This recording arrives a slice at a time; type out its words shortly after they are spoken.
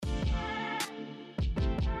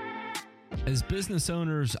As business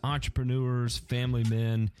owners, entrepreneurs, family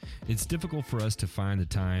men, it's difficult for us to find the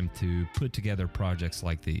time to put together projects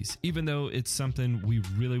like these. Even though it's something we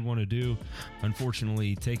really want to do,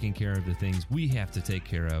 unfortunately, taking care of the things we have to take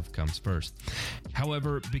care of comes first.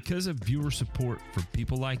 However, because of viewer support for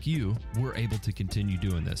people like you, we're able to continue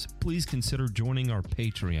doing this. Please consider joining our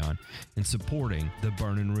Patreon and supporting the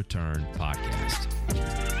Burn and Return podcast.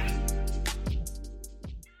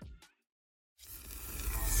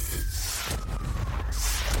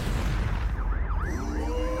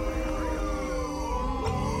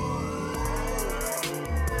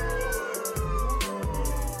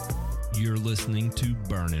 You're listening to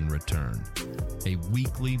Burn and Return, a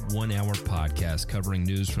weekly 1-hour podcast covering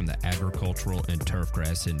news from the agricultural and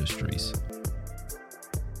turfgrass industries.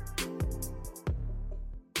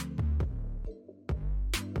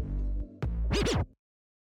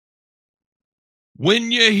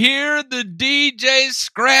 When you hear the DJ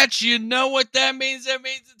scratch, you know what that means. That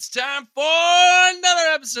means it's time for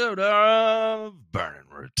another episode of Burn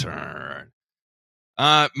and Return.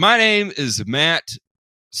 My name is Matt.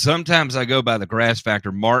 Sometimes I go by the Grass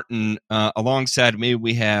Factor Martin. Alongside me,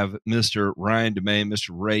 we have Mr. Ryan DeMay,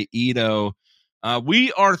 Mr. Ray Ito.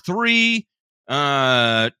 We are three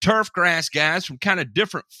turf grass guys from kind of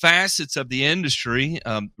different facets of the industry.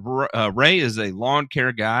 Ray is a lawn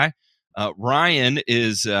care guy. Ryan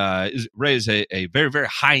is Ray is a very, very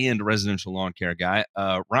high-end residential lawn care guy.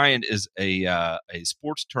 Ryan is a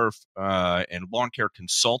sports turf and lawn care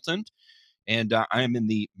consultant, and I am in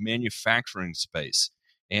the manufacturing space.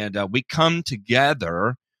 And we come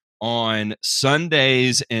together on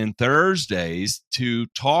Sundays and Thursdays to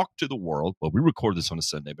talk to the world. Well, we record this on a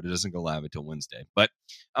Sunday, but it doesn't go live until Wednesday. But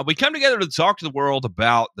we come together to talk to the world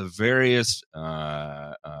about the various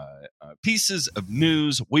pieces of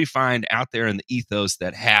news we find out there in the ethos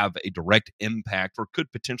that have a direct impact or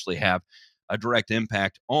could potentially have a direct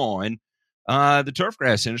impact on the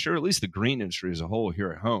turfgrass industry, or at least the green industry as a whole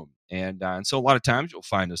here at home. And so a lot of times you'll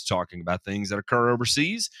find us talking about things that occur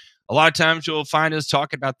overseas. A lot of times you'll find us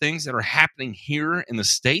talking about things that are happening here in the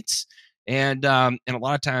States. And a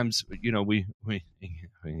lot of times, you know, we have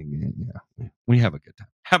a good time.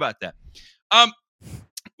 How about that?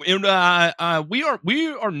 We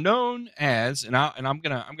are known as, and I'm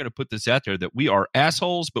gonna put this out there, that we are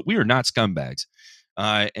assholes, but we are not scumbags.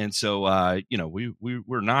 And so you know,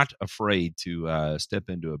 we're not afraid to step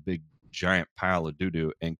into a big giant pile of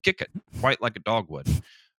doo-doo and kick it quite like a dog would,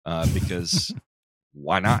 because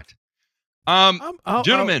why not?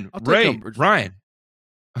 Gentlemen, Ray, Ryan,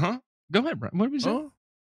 go ahead, Brian. What did we say?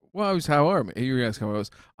 Well, I was how are me? You were asking how I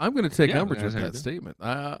was. I'm going to take umbrage with that statement.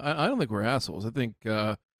 I don't think we're assholes. I think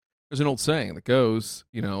there's an old saying that goes,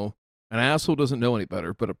 you know, an asshole doesn't know any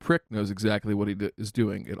better, but a prick knows exactly what he is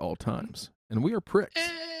doing at all times. And we are pricks.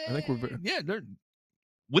 I think we're they're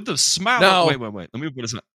with the smile. No. Wait. Let me put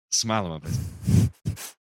a smile on my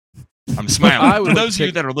face. I'm smiling. For those of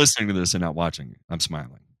you that are listening to this and not watching, I'm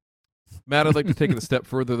smiling. Matt, I'd like to take it a step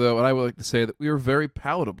further, though, and I would like to say that we are very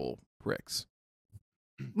palatable pricks.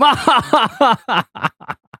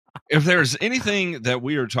 If there's anything that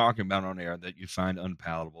we are talking about on air that you find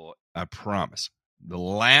unpalatable, I promise, the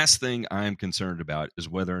last thing I'm concerned about is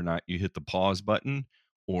whether or not you hit the pause button,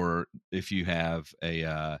 or if you have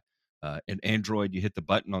an Android, you hit the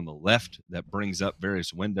button on the left that brings up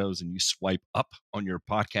various windows and you swipe up on your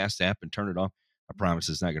podcast app and turn it off. I promise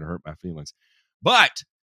it's not going to hurt my feelings.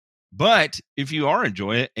 But if you are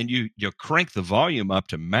enjoying it and you crank the volume up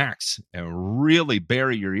to max and really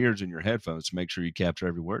bury your ears in your headphones to make sure you capture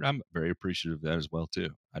every word, I'm very appreciative of that as well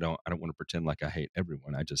too. I don't want to pretend like I hate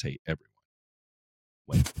everyone. I just hate everyone.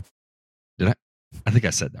 Wait, did I? I think I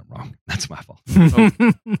said that wrong. That's my fault.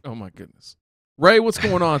 Oh my goodness. Ray, what's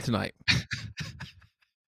going on tonight?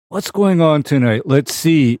 What's going on tonight? Let's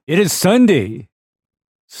see. It is Sunday.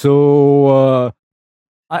 So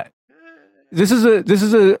this is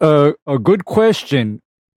a good question.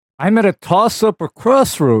 I'm at a toss-up or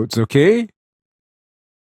crossroads, okay?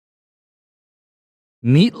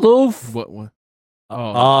 Meatloaf?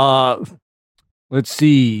 What? Let's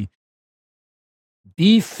see.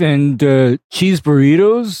 Beef and cheese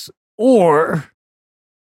burritos, or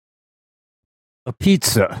a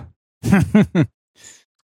pizza. A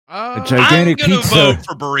gigantic I'm gonna pizza. vote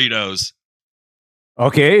for burritos.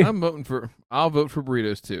 Okay. I'll vote for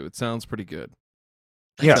burritos too. It sounds pretty good.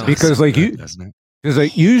 Yeah, because like good, doesn't it? because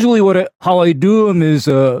like usually how I do them is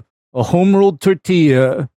a home rolled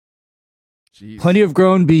tortilla, Jeez. plenty of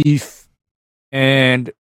ground beef,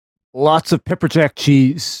 and lots of pepper jack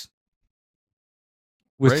cheese.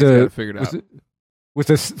 Ray's got it figured out. With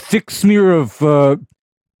a thick smear of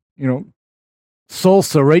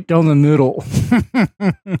salsa right down the middle.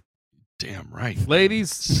 Damn right.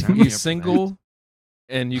 Ladies, he's single,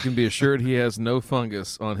 and you can be assured he has no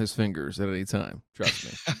fungus on his fingers at any time. Trust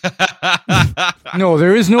me. No,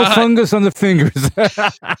 there is no fungus on the fingers.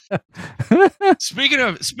 Speaking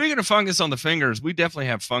of fungus on the fingers, we definitely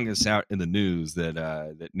have fungus out in the news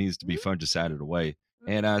that needs to be fungicided away.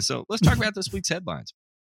 And so let's talk about this week's headlines.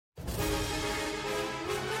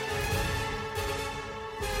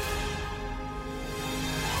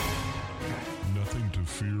 Nothing to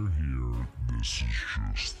fear here. This is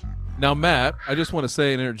just Now, Matt, I just want to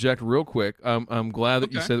say and interject real quick. I'm glad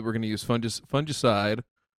that you said that we're going to use fungicide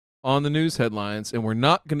on the news headlines, and we're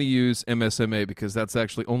not going to use MSMA because that's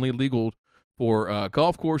actually only legal for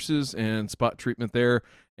golf courses and spot treatment there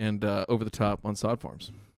and over the top on sod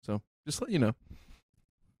farms. So just let you know.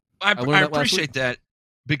 I appreciate that,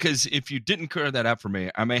 because if you didn't clear that up for me,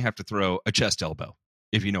 I may have to throw a chest elbow,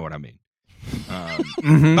 if you know what I mean.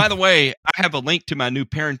 By the way, I have a link to my new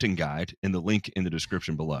parenting guide in the link in the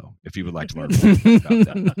description below if you would like to learn more about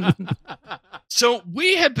that. So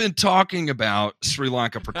we have been talking about Sri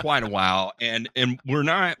Lanka for quite a while, and we're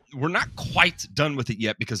not quite done with it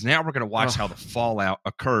yet, because now we're going to watch how the fallout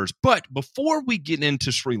occurs. But before we get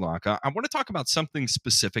into Sri Lanka, I want to talk about something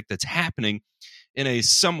specific that's happening in a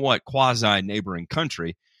somewhat quasi neighboring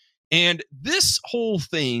country. And this whole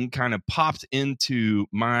thing kind of popped into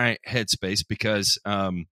my headspace because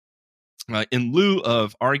in lieu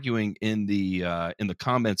of arguing in the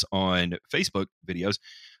comments on Facebook videos,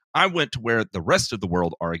 I went to where the rest of the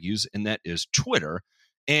world argues, and that is Twitter.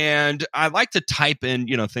 And I like to type in,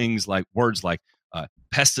 things like words like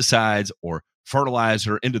pesticides or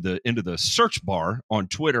fertilizer into the search bar on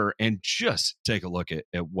Twitter and just take a look at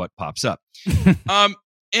what pops up.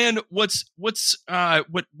 And what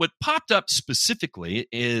popped up specifically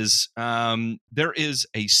is there is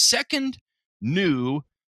a second new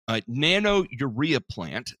nano urea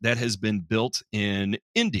plant that has been built in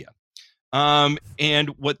India. And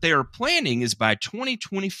what they are planning is by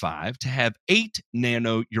 2025 to have 8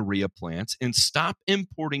 nano urea plants and stop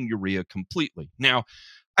importing urea completely. Now,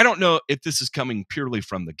 I don't know if this is coming purely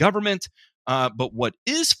from the government, but what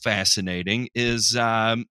is fascinating is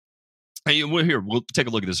we'll take a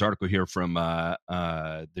look at this article here from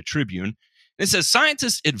the Tribune. It says,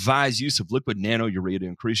 scientists advise use of liquid nano urea to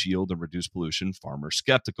increase yield and reduce pollution. Farmers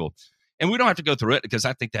skeptical. And we don't have to go through it, because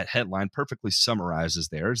I think that headline perfectly summarizes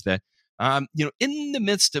there is that, in the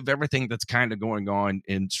midst of everything that's kind of going on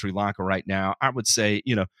in Sri Lanka right now, I would say,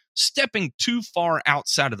 stepping too far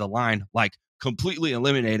outside of the line, like completely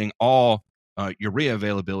eliminating all urea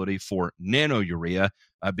availability for nano urea,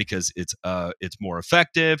 because it's more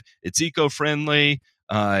effective, it's eco-friendly,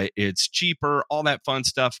 it's cheaper, all that fun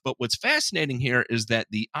stuff. But what's fascinating here is that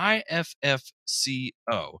the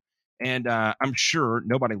IFFCO, and I'm sure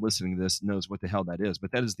nobody listening to this knows what the hell that is,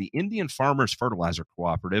 but that is the Indian Farmers Fertilizer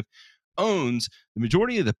Cooperative, owns the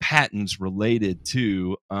majority of the patents related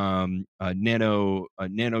to nano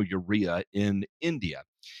urea in India.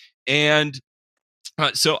 And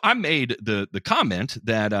so I made the comment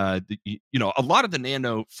that a lot of the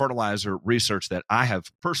nano fertilizer research that I have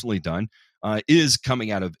personally done is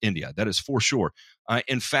coming out of India. That is for sure.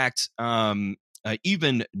 In fact,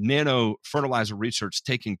 even nano fertilizer research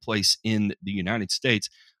taking place in the United States,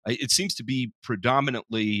 it seems to be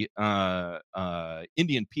predominantly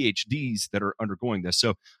Indian PhDs that are undergoing this.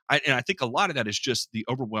 So, I think a lot of that is just the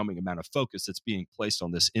overwhelming amount of focus that's being placed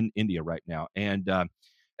on this in India right now. And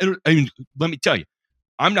let me tell you,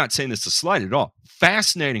 I'm not saying this to slight at all.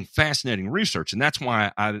 Fascinating research, and that's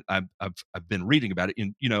why I've been reading about it.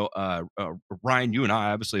 And Ryan, you and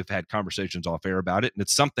I obviously have had conversations off air about it, and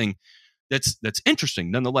it's something that's interesting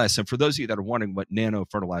nonetheless. And for those of you that are wondering what nano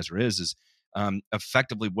fertilizer is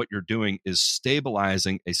effectively what you're doing is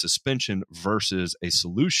stabilizing a suspension versus a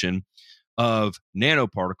solution of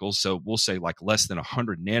nanoparticles. So we'll say like less than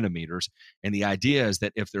 100 nanometers, and the idea is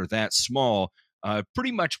that if they're that small,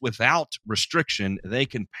 pretty much without restriction, they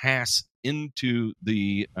can pass into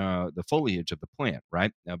the foliage of the plant,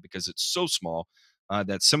 right? Now, because it's so small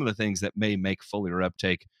that some of the things that may make foliar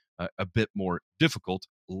uptake a bit more difficult,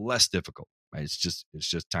 less difficult. Right? It's just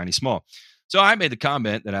tiny small. So I made the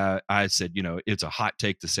comment that I said, it's a hot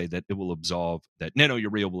take to say that that nano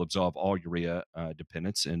urea will absolve all urea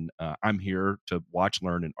dependence, and I'm here to watch,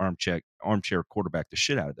 learn, and armchair quarterback the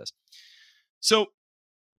shit out of this. So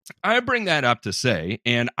I bring that up to say,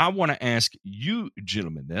 and I want to ask you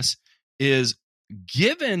gentlemen, this is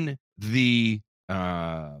given the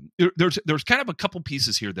there's kind of a couple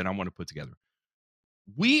pieces here that I want to put together.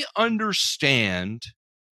 We understand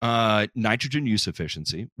nitrogen use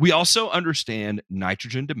efficiency. We also understand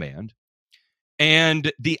nitrogen demand.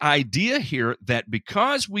 And the idea here that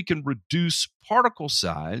because we can reduce particle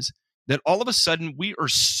size, that all of a sudden we are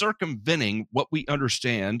circumventing what we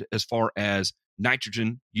understand as far as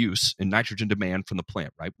nitrogen use and nitrogen demand from the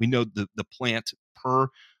plant, right? We know the plant per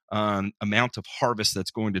amount of harvest that's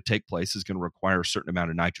going to take place is going to require a certain amount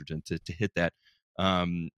of nitrogen to hit that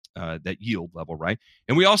that yield level, right?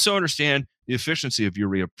 And we also understand the efficiency of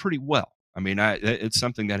urea pretty well. I mean, it's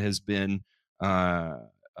something that has been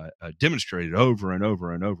demonstrated over and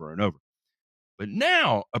over and over and over. But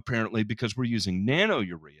now, apparently, because we're using nano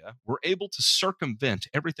urea, we're able to circumvent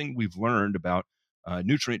everything we've learned about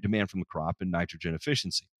nutrient demand from the crop and nitrogen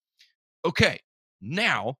efficiency. Okay,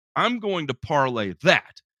 now I'm going to parlay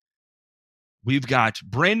that. We've got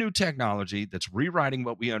brand new technology that's rewriting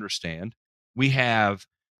what we understand. We have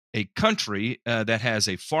a country that has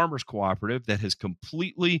a farmers cooperative that has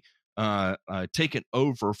completely taken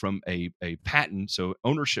over from a patent, so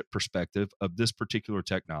ownership perspective of this particular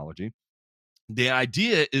technology. The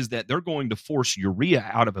idea is that they're going to force urea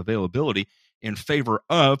out of availability in favor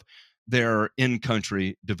of their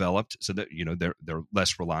in-country developed, so that they're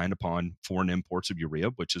less reliant upon foreign imports of urea,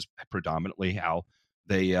 which is predominantly how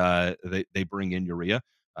they bring in urea.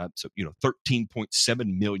 So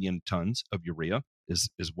 13.7 million tons of urea is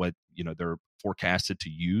what they're forecasted to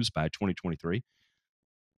use by 2023.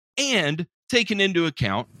 And taking into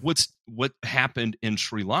account what happened in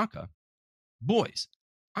Sri Lanka, boys,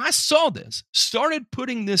 I saw this, started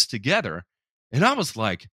putting this together, and I was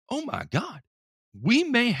like, oh my God, we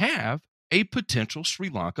may have a potential Sri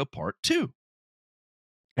Lanka part 2.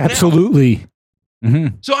 Absolutely.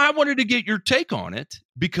 So I wanted to get your take on it,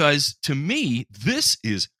 because to me, this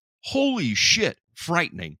is holy shit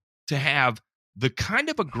frightening to have the kind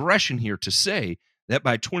of aggression here to say that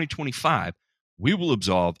by 2025, we will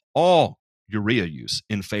absolve all urea use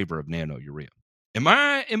in favor of nano urea. Am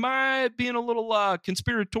I being a little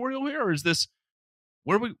conspiratorial here, or is this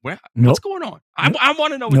what's going on? I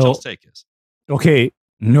want to know what y'all's take is. Okay,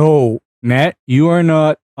 no, Matt, you are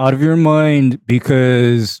not out of your mind,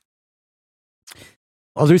 because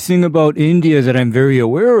other thing about India that I'm very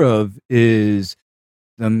aware of is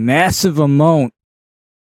the massive amount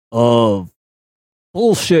of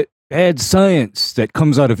bullshit, bad science that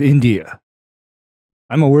comes out of India.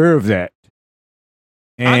 I'm aware of that.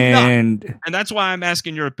 And that's why I'm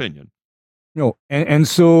asking your opinion. No, and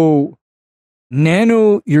so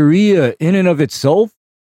nano urea in and of itself,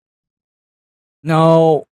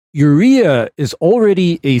 now urea is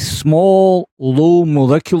already a small, low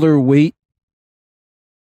molecular weight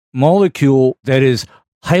molecule that is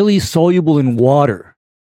highly soluble in water.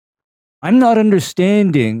 I'm not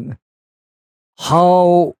understanding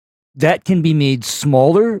how that can be made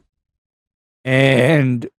smaller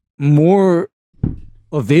and more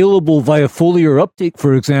available via foliar uptake,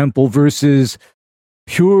 for example, versus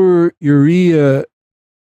pure urea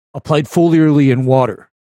applied foliarly in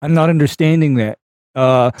water. I'm not understanding that.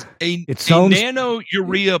 A nano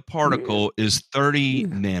urea particle is 30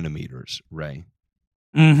 nanometers, Ray.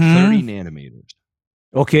 30 nanometers.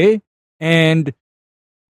 Okay. And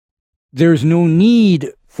there's no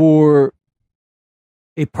need for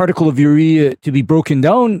a particle of urea to be broken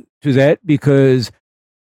down to that, because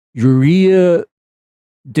urea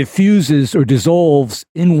diffuses or dissolves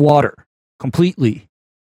in water completely.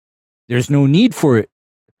 There's no need for it.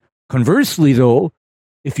 Conversely, though,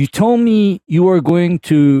 if you tell me you are going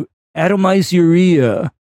to atomize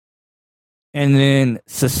urea and then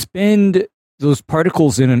suspend those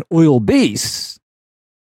particles in an oil base,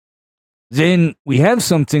 then we have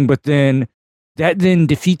something, but then that then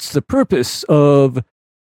defeats the purpose of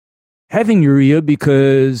having urea,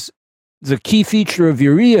 because the key feature of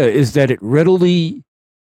urea is that it readily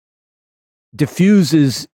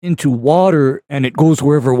diffuses into water and it goes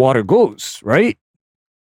wherever water goes, right?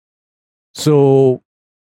 So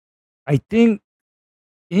I think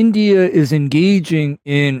India is engaging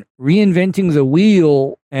in reinventing the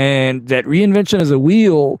wheel, and that reinvention of the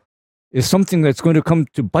wheel is something that's going to come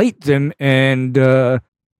to bite them. And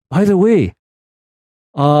by the way,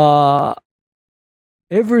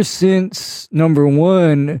 ever since, number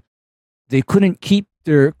one, they couldn't keep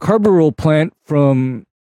their carbaryl plant from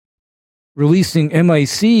releasing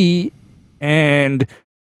MIC, and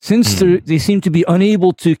since they seem to be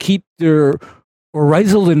unable to keep their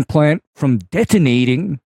oryzolin plant from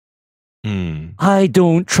detonating, I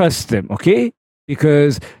don't trust them, okay?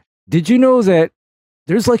 Because did you know that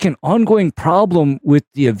there's like an ongoing problem with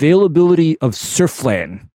the availability of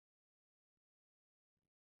surflan?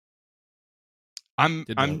 I'm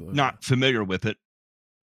not familiar with it.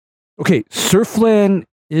 Okay, surflan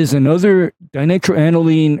is another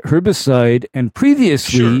dinitroaniline herbicide, and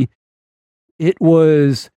previously it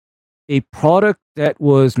was a product that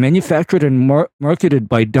was manufactured and marketed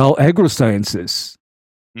by Dow AgroSciences.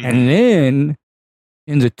 Mm-hmm. And then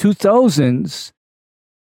in the 2000s,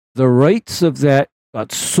 the rights of that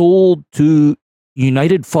got sold to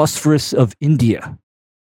United Phosphorus of India.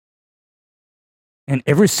 And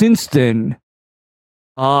ever since then,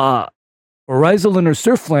 Oryzolin or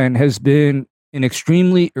Surfland has been an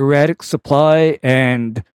extremely erratic supply,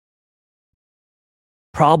 and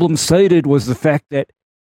problem cited was the fact that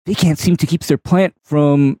they can't seem to keep their plant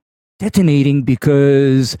from detonating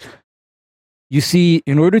because, you see,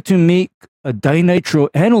 in order to make a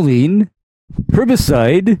dinitroaniline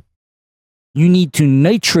herbicide, you need to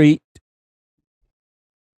nitrate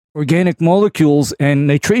organic molecules, and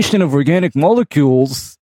nitration of organic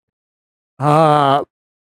molecules,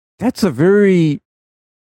 that's a very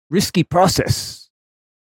risky process.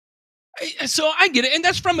 So I get it, and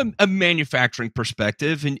that's from a manufacturing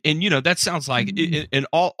perspective, and that sounds like and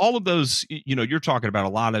all of those, you're talking about a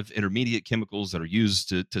lot of intermediate chemicals that are used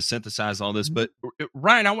to synthesize all this. But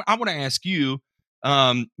Ryan, I want to ask you,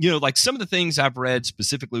 like some of the things I've read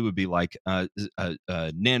specifically would be like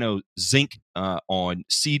nano zinc on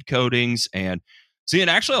seed coatings, and seeing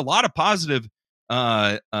actually a lot of positive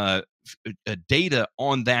data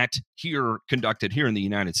on that conducted here in the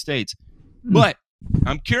United States. But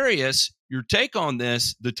I'm curious, your take on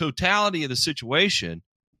this, the totality of the situation.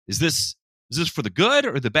 Is this for the good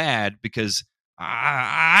or the bad? Because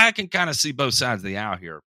I can kind of see both sides of the aisle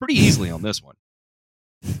here pretty easily on this one.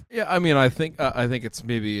 Yeah, I mean, I think it's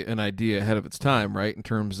maybe an idea ahead of its time, right? In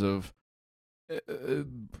terms of,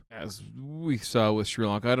 as we saw with Sri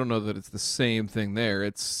Lanka, I don't know that it's the same thing there.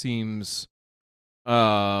 It seems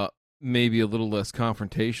maybe a little less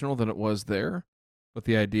confrontational than it was there. But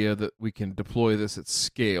the idea that we can deploy this at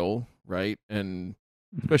scale, right, and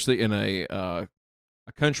especially in a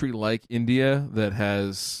country like India that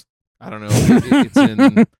has, I don't know, it's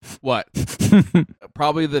in what,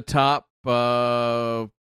 probably the top 5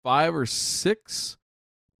 or 6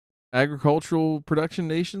 agricultural production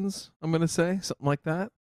nations, I'm going to say, something like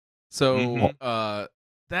that. So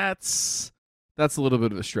that's a little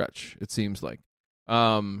bit of a stretch, it seems like.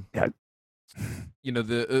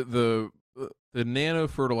 The nano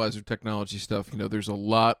fertilizer technology stuff, there's a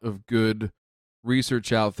lot of good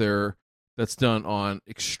research out there that's done on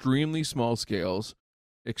extremely small scales,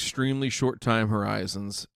 extremely short time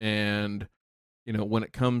horizons, and when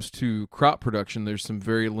it comes to crop production, there's some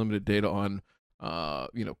very limited data on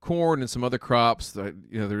corn and some other crops.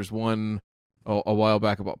 There's one a while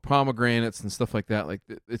back about pomegranates and stuff like that. Like,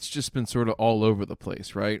 it's just been sort of all over the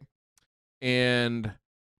place, right? And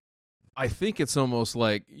I think it's almost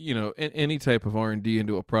like, any type of R&D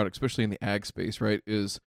into a product, especially in the ag space, right,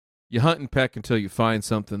 is you hunt and peck until you find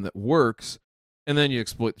something that works, and then you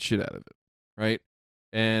exploit the shit out of it, right?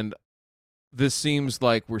 And this seems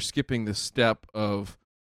like we're skipping the step of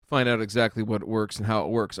find out exactly what works and how it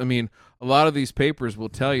works. I mean, a lot of these papers will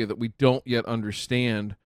tell you that we don't yet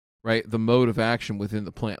understand, right, the mode of action within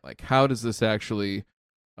the plant. Like, how does this actually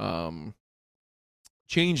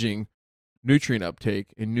changing nutrient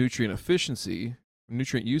uptake and nutrient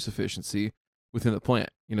use efficiency within the plant.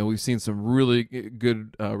 We've seen some really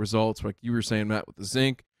good results, like you were saying, Matt, with the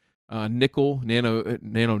zinc. Nickel,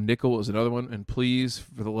 nano nickel is another one. And please,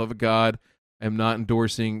 for the love of God, I'm not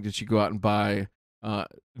endorsing that you go out and buy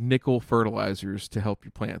nickel fertilizers to help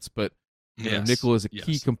your plants. But nickel is a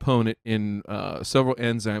key component in several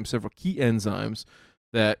key enzymes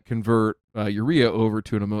that convert urea over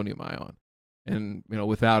to an ammonium ion. And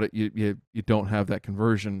without it, you don't have that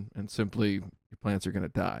conversion, and simply your plants are going to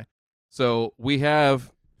die. So we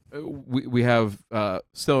have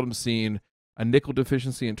seldom seen a nickel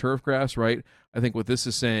deficiency in turf grass, right? I think what this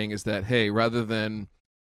is saying is that, hey, rather than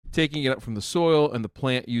taking it up from the soil and the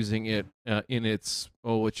plant using it in its,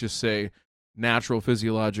 let's just say, natural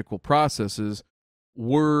physiological processes,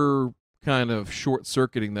 we're kind of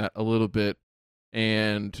short-circuiting that a little bit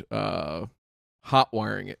and hot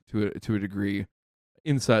wiring it to a degree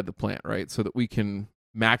inside the plant, right? So that we can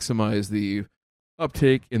maximize the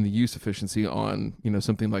uptake and the use efficiency on,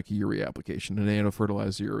 something like a urea application, a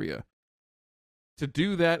nano-fertilized urea. To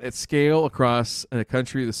do that at scale across a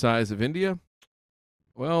country the size of India,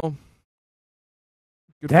 well,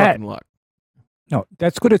 good fucking luck. No,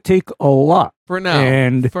 that's going to take a lot. For now.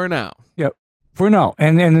 Yep. For now.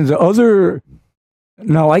 And then the other,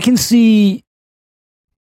 now I can see,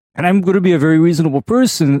 and I'm going to be a very reasonable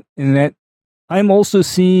person in that I'm also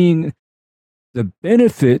seeing the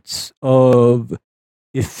benefits of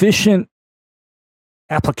efficient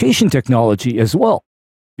application technology as well.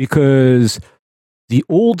 Because the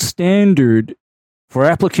old standard for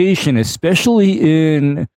application, especially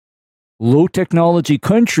in low technology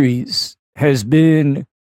countries, has been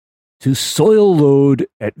to soil load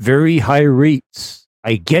at very high rates.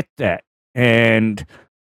 I get that. And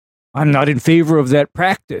I'm not in favor of that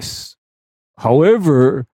practice.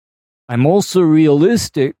 However, I'm also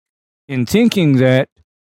realistic in thinking that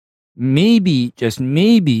maybe, just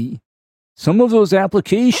maybe, some of those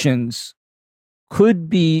applications could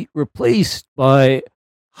be replaced by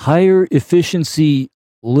higher efficiency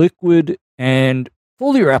liquid and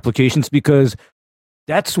foliar applications, because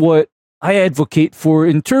that's what I advocate for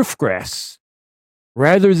in turf grass.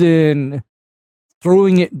 Rather than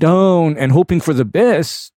throwing it down and hoping for the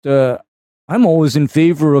best, I'm always in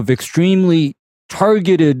favor of extremely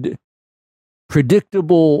targeted,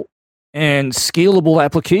 predictable, and scalable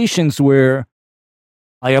applications where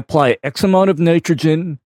I apply X amount of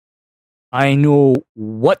nitrogen. I know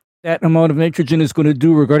what that amount of nitrogen is going to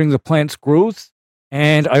do regarding the plant's growth.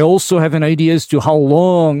 And I also have an idea as to how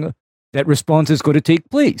long that response is going to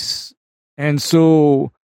take place. And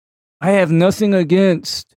so I have nothing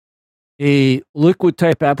against a liquid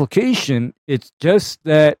type application. It's just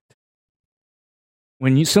that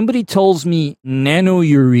when somebody tells me nano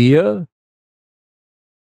urea,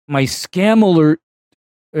 my scam alert,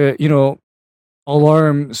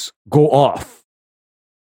 alarms go off.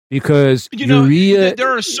 Because urea,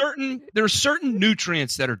 there are certain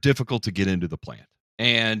nutrients that are difficult to get into the plant,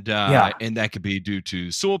 and that could be due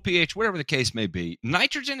to soil pH, whatever the case may be.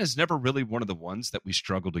 Nitrogen is never really one of the ones that we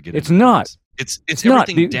struggle to get. It's not. It's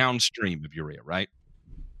everything downstream of urea, right?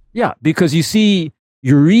 Yeah, because you see,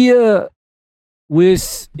 urea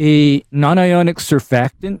with a non-ionic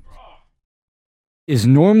surfactant is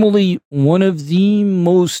normally one of the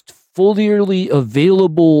most foliarly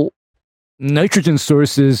available nitrogen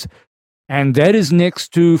sources, and that is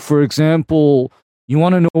next to, for example, you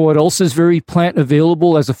want to know what else is very plant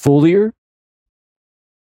available as a foliar?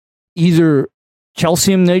 Either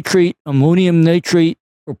calcium nitrate, ammonium nitrate,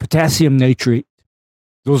 or potassium nitrate.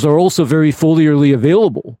 Those are also very foliarly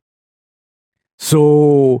available.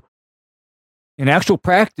 So in actual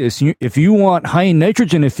practice, if you want high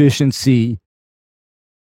nitrogen efficiency,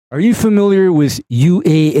 are you familiar with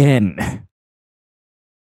UAN?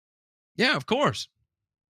 Yeah, of course.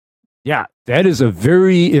 Yeah, that is a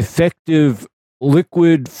very effective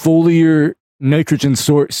liquid foliar nitrogen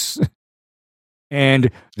source.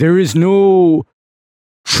 And there is no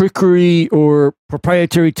trickery or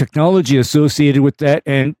proprietary technology associated with that.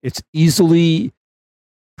 And it's easily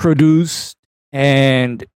produced,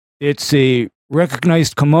 and it's a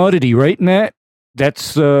recognized commodity, right, Matt?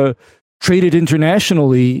 That's traded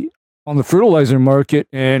internationally on the fertilizer market,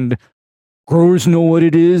 and growers know what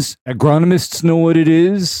it is. Agronomists know what it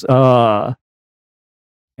is.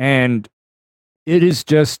 And it is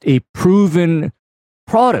just a proven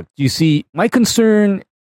product. You see, my concern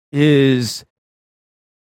is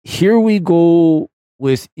here we go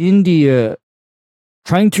with India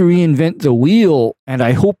trying to reinvent the wheel, and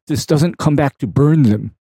I hope this doesn't come back to burn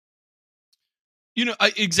them.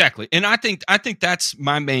 Exactly. And I think that's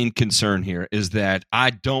my main concern here, is that I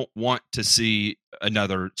don't want to see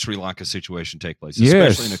another Sri Lanka situation take place,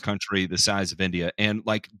 especially in a country the size of India. And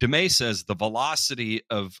like Demay says, the velocity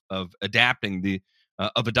of adapting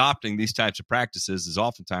adopting these types of practices is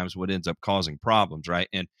oftentimes what ends up causing problems, right?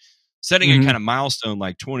 And setting a kind of milestone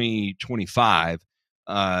like 2025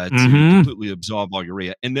 to completely absolve all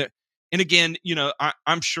urea. And again,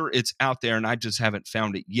 I'm sure it's out there, and I just haven't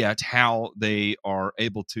found it yet, how they are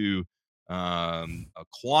able to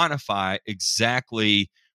quantify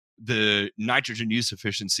exactly the nitrogen use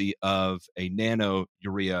efficiency of a nano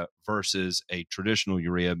urea versus a traditional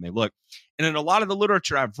urea may look. And in a lot of the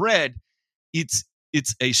literature I've read, it's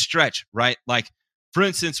a stretch, right? Like, for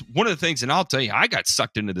instance, one of the things, and I'll tell you, I got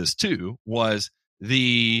sucked into this too, was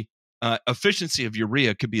the efficiency of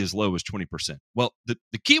urea could be as low as 20%. Well, the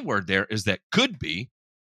key word there is that could be.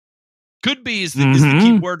 Could be is the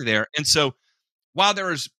key word there. And so while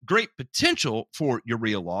there is great potential for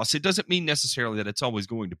urea loss, it doesn't mean necessarily that it's always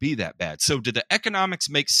going to be that bad. So do the economics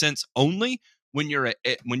make sense only when you're at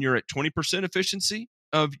 20% efficiency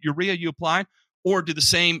of urea you apply? Or do the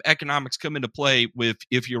same economics come into play with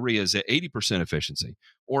if urea is at 80% efficiency?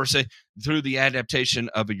 Or say through the adaptation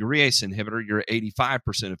of a urease inhibitor, you're at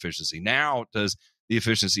 85% efficiency. Now, does the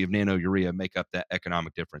efficiency of nano urea make up that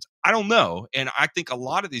economic difference? I don't know. And I think a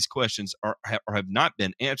lot of these questions have not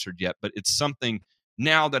been answered yet, but it's something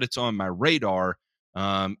now that it's on my radar.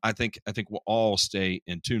 I think we'll all stay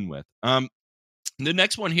in tune with. The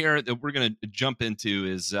next one here that we're going to jump into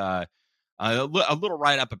is a little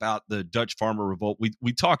write-up about the Dutch farmer revolt.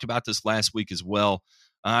 We talked about this last week as well.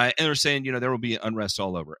 And they're saying, there will be unrest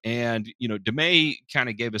all over. And, DeMay kind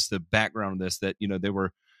of gave us the background of this, that, they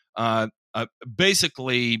were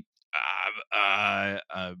basically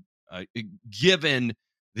given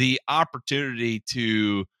the opportunity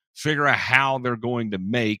to figure out how they're going to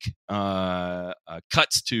make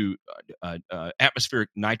cuts to atmospheric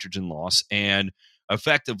nitrogen loss. And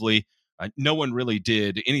effectively, no one really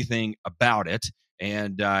did anything about it.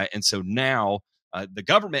 And so now the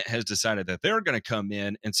government has decided that they're going to come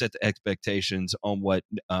in and set the expectations on what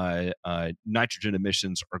nitrogen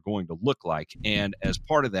emissions are going to look like. And as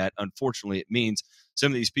part of that, unfortunately, it means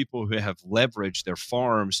some of these people who have leveraged their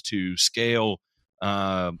farms to scale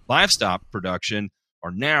livestock production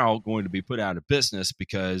are now going to be put out of business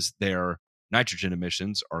because their nitrogen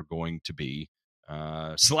emissions are going to be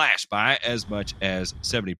slashed by as much as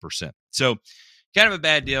 70%. So kind of a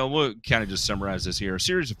bad deal. We'll kind of just summarize this here. A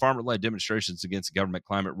series of farmer-led demonstrations against the government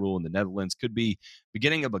climate rule in the Netherlands could be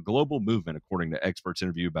beginning of a global movement, according to experts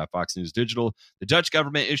interviewed by Fox News Digital. The Dutch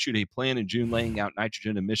government issued a plan in June laying out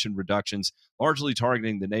nitrogen emission reductions, largely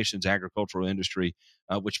targeting the nation's agricultural industry,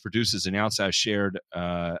 which produces an outsized share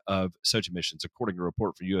of such emissions, according to a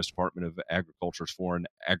report from U.S. Department of Agriculture's Foreign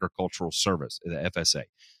Agricultural Service, the FSA.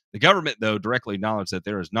 The government, though, directly acknowledged that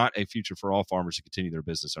there is not a future for all farmers to continue their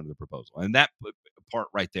business under the proposal. And that part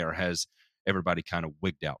right there has everybody kind of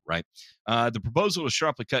wigged out, right? The proposal to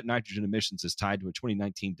sharply cut nitrogen emissions is tied to a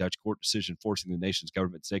 2019 Dutch court decision forcing the nation's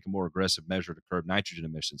government to take a more aggressive measure to curb nitrogen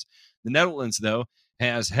emissions. The Netherlands, though,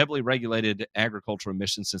 has heavily regulated agricultural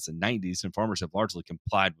emissions since the 90s, and farmers have largely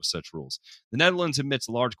complied with such rules. The Netherlands emits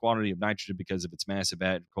a large quantity of nitrogen because of its massive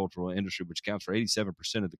agricultural industry, which accounts for 87%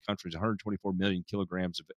 of the country's 124 million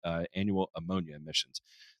kilograms of annual ammonia emissions.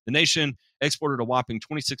 The nation exported a whopping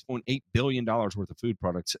 $26.8 billion worth of food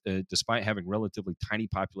products, despite having relatively tiny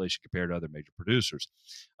population compared to other major producers.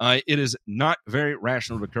 It is not very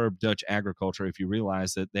rational to curb Dutch agriculture if you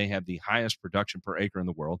realize that they have the highest production per acre in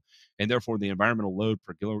the world, and therefore the environmental load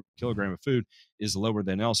per kilogram of food is lower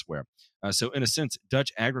than elsewhere. So in a sense,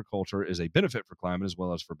 Dutch agriculture is a benefit for climate as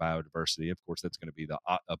well as for biodiversity. Of course, that's going to be the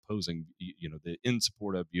opposing, the in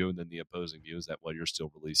support of view, and then the opposing view is that, well, you're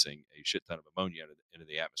still releasing a shit ton of ammonia into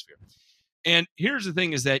the atmosphere. And here's the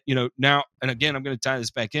thing is that, now, and again, I'm going to tie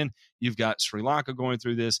this back in. You've got Sri Lanka going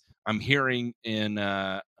through this. I'm hearing in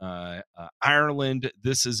Ireland,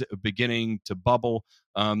 this is beginning to bubble.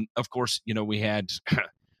 Of course, we had,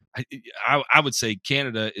 I would say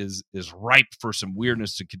Canada is ripe for some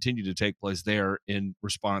weirdness to continue to take place there in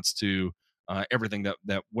response to everything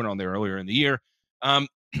that went on there earlier in the year.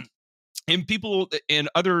 And people in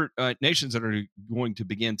other nations that are going to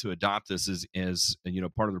begin to adopt this as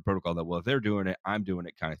part of the protocol that, well, if they're doing it, I'm doing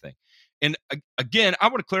it kind of thing. And again, I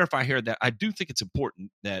want to clarify here that I do think it's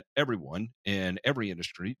important that everyone in every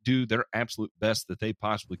industry do their absolute best that they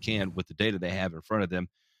possibly can with the data they have in front of them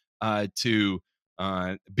to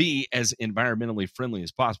be as environmentally friendly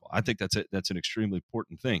as possible. I think that's an extremely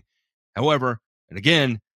important thing. However, and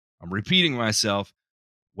again, I'm repeating myself,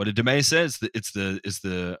 what a DeMay says, it's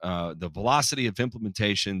the velocity of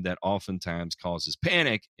implementation that oftentimes causes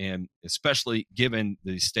panic, and especially given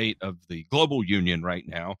the state of the global union right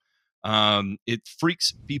now, it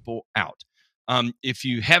freaks people out. If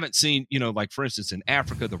you haven't seen, like for instance in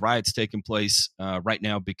Africa, the riots taking place right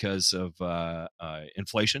now because of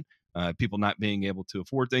inflation, people not being able to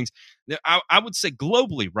afford things. I would say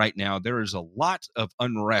globally right now there is a lot of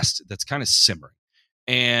unrest that's kind of simmering.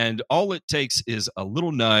 And all it takes is a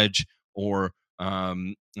little nudge or a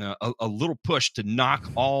little push to knock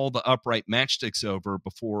all the upright matchsticks over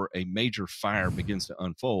before a major fire begins to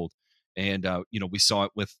unfold. And, we saw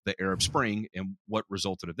it with the Arab Spring and what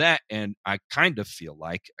resulted of that. And I kind of feel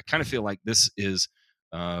like this is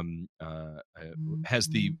has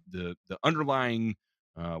the underlying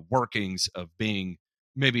workings of being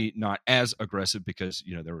maybe not as aggressive because,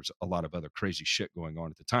 there was a lot of other crazy shit going on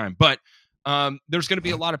at the time. But there's going to be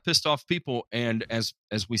a lot of pissed off people. And as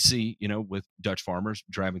we see, with Dutch farmers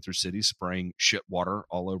driving through cities, spraying shit water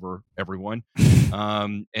all over everyone.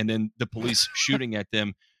 And then the police shooting at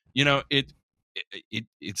them, it's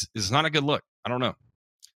not a good look. I don't know.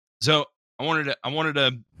 So I wanted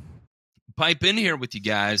to pipe in here with you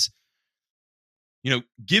guys.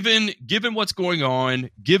 Given what's going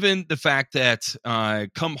on, given the fact that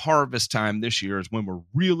come harvest time this year is when we're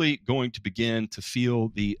really going to begin to feel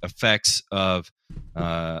the effects of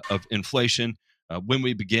inflation, when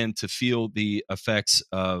we begin to feel the effects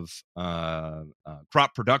of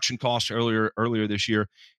crop production costs earlier this year,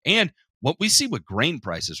 and what we see with grain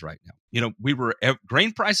prices right now.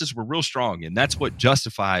 Grain prices were real strong, and that's what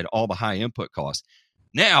justified all the high input costs.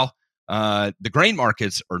 Now, the grain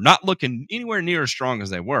markets are not looking anywhere near as strong as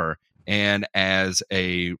they were. And as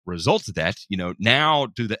a result of that, now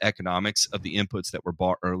do the economics of the inputs that were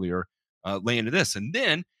bought earlier lay into this. And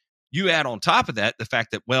then you add on top of that the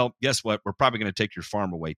fact that, well, guess what? We're probably going to take your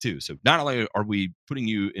farm away too. So not only are we putting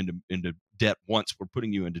you into debt once, we're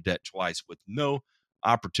putting you into debt twice with no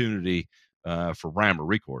opportunity for rhyme or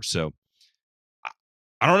recourse. So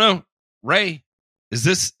I don't know, Ray. Is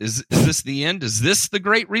this the end? Is this the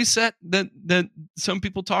Great Reset that some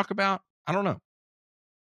people talk about? I don't know.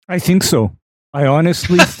 I think so. I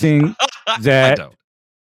honestly think that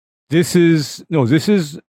this is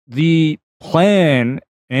the plan,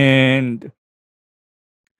 and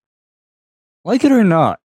like it or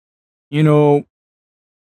not,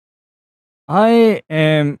 I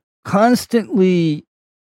am constantly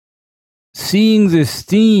seeing this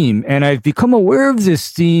theme, and I've become aware of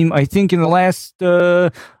this theme, I think, in the last,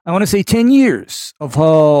 I want to say 10 years, of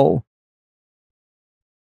how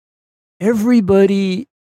everybody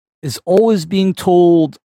is always being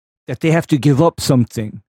told that they have to give up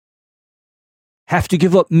something, have to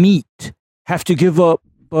give up meat, have to give up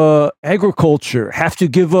agriculture, have to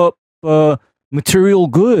give up material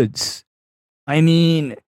goods. I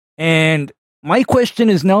mean, and my question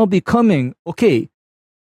is now becoming, okay,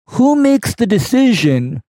 who makes the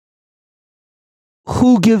decision?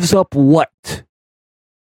 Who gives up what?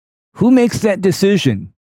 Who makes that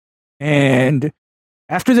decision? And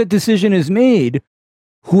after that decision is made,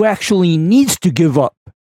 who actually needs to give up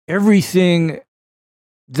everything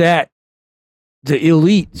that the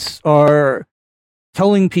elites are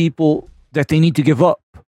telling people that they need to give up?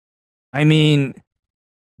 I mean,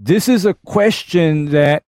 this is a question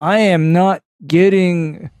that I am not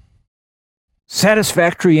getting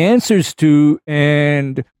satisfactory answers to,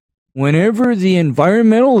 and whenever the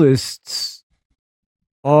environmentalists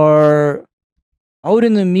are out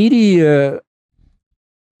in the media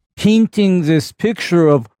painting this picture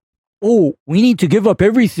of, oh, we need to give up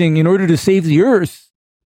everything in order to save the earth,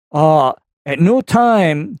 at no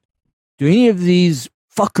time do any of these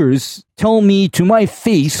fuckers tell me to my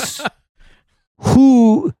face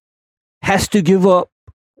who has to give up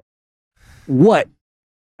what.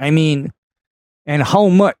 I mean, and how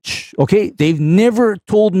much. Okay, they've never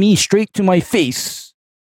told me straight to my face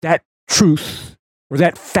that truth or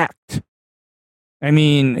that fact. I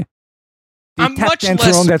mean, I'm much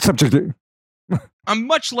less on that subject. I'm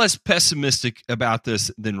much less pessimistic about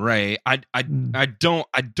this than Ray. I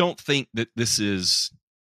don't think that this is.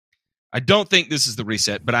 I don't think this is the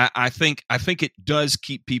reset, but I think it does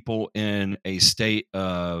keep people in a state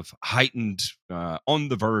of heightened, on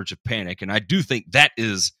the verge of panic, and I do think that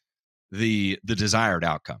is the desired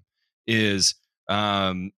outcome. Is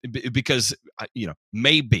because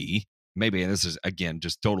maybe, and this is again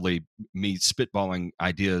just totally me spitballing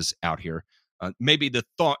ideas out here. Maybe the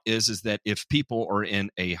thought is that if people are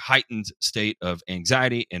in a heightened state of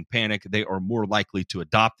anxiety and panic, they are more likely to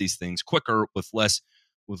adopt these things quicker with less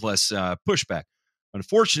pushback.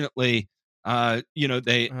 Unfortunately,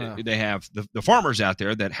 they have the farmers out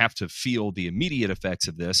there that have to feel the immediate effects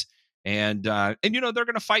of this, and they're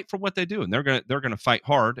going to fight for what they do, and they're going to fight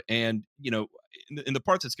hard. And in the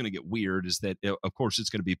part that's going to get weird is that, of course,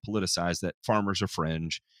 it's going to be politicized that farmers are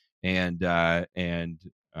fringe, and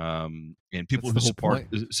people who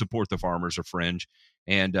support the farmers are fringe,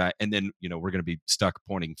 and then we're going to be stuck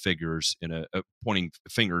pointing fingers in a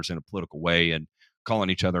political way and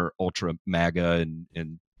calling each other ultra MAGA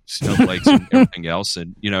and snowflakes and everything else,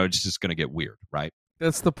 and it's just going to get weird, right?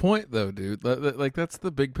 That's the point, though, dude. Like that's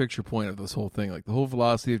the big picture point of this whole thing. Like the whole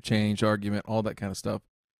velocity of change argument, all that kind of stuff.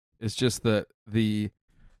 It's just that the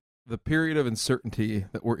period of uncertainty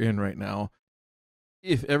that we're in right now.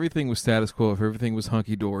 If everything was status quo, if everything was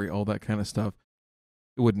hunky dory, all that kind of stuff,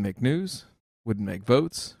 it wouldn't make news, wouldn't make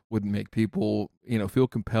votes, wouldn't make people feel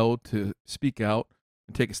compelled to speak out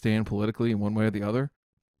and take a stand politically in one way or the other.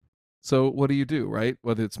 So what do you do, right?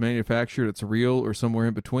 Whether it's manufactured, it's real, or somewhere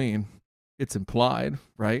in between, it's implied,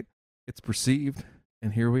 right? It's perceived,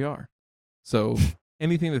 and here we are. So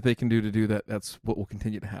anything that they can do to do that, that's what will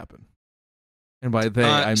continue to happen. And by they,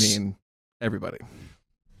 I mean everybody.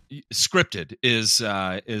 Scripted is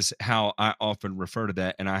how I often refer to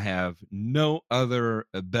that, and I have no other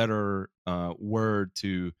better word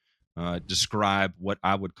to describe what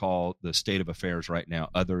I would call the state of affairs right now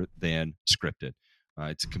other than scripted.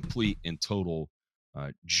 It's a complete and total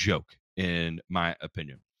joke, in my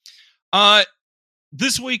opinion.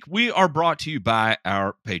 This week, we are brought to you by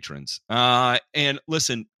our patrons. And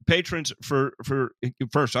listen, patrons, for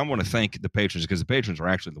first, I want to thank the patrons, because the patrons are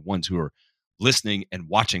actually the ones who are listening and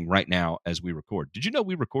watching right now as we record. Did you know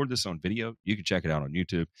we record this on video? You can check it out on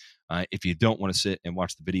YouTube. If you don't want to sit and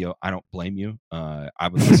watch the video, I don't blame you. I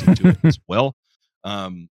would listen to it as well.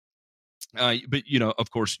 But,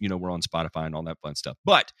 of course, we're on Spotify and all that fun stuff.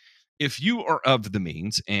 But if you are of the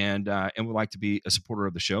means and would like to be a supporter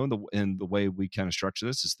of the show, and the way we kind of structure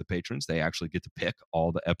this is the patrons, they actually get to pick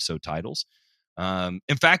all the episode titles.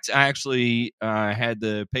 In fact, I actually had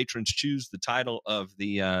the patrons choose the title of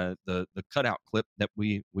the cutout clip that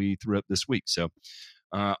we threw up this week. So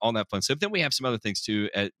all that fun stuff. Then we have some other things too.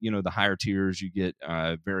 At the higher tiers, you get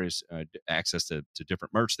various access to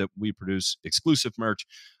different merch that we produce, exclusive merch,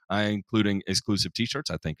 including exclusive T-shirts.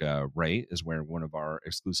 I think Ray is wearing one of our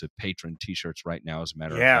exclusive patron T-shirts right now, as a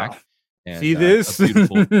matter of fact. And, see this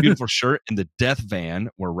a beautiful shirt in the death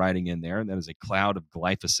van we're riding in there, and that is a cloud of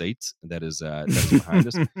glyphosate that is behind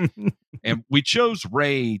us. And we chose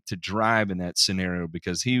Ray to drive in that scenario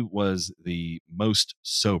because he was the most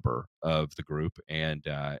sober of the group, and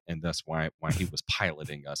that's why he was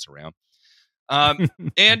piloting us around. And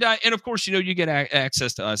of course, you get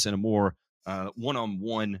access to us in a more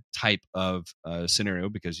one-on-one type of scenario,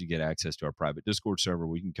 because you get access to our private Discord server.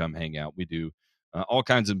 We can come hang out. We do all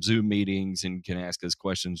kinds of Zoom meetings and can ask us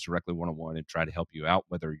questions directly one-on-one and try to help you out,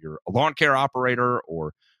 whether you're a lawn care operator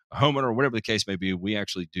or a homeowner or whatever the case may be. We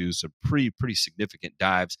actually do some pretty significant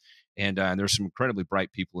dives, and there's some incredibly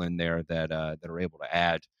bright people in there that are able to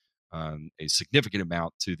add a significant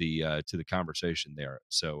amount to the conversation there.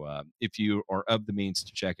 So if you are of the means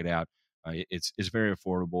to check it out, it's very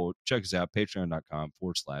affordable. Check us out,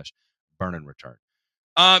 patreon.com/burn and return.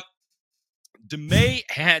 DeMay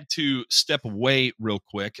had to step away real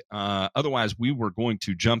quick. Otherwise, we were going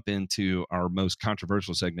to jump into our most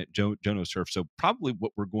controversial segment, Jono's Turf. So probably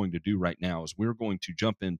what we're going to do right now is we're going to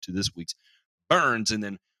jump into this week's Burns, and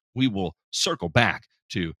then we will circle back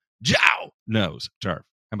to Jono's Turf.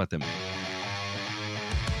 How about them?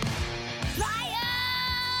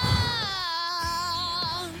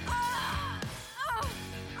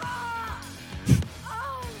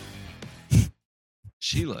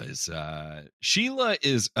 Sheila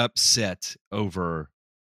is upset over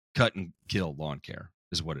cut and kill lawn care,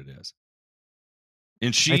 is what it is,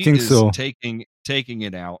 and she is taking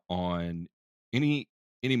it out on any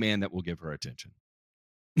man that will give her attention.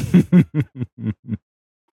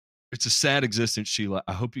 It's a sad existence, Sheila.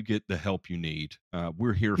 I hope you get the help you need.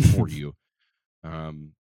 We're here for you,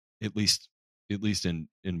 at least in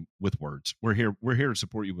with words. We're here to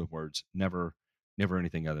support you with words. Never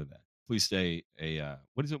anything other than that. Please stay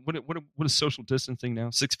what is it? What is social distancing now?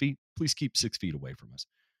 6 feet. Please keep 6 feet away from us.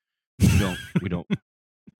 We don't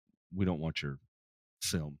want your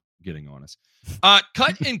film getting on us.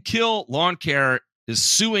 Cut and Kill Lawn Care is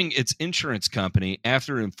suing its insurance company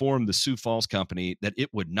after it informed the Sioux Falls company that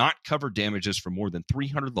it would not cover damages for more than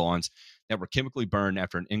 300 lawns that were chemically burned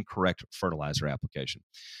after an incorrect fertilizer application.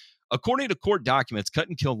 According to court documents, Cut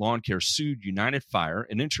and Kill Lawn Care sued United Fire,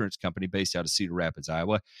 an insurance company based out of Cedar Rapids,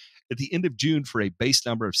 Iowa, at the end of June for a base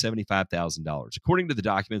number of $75,000. According to the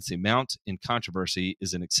documents, the amount in controversy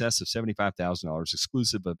is in excess of $75,000,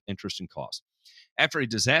 exclusive of interest and cost. After a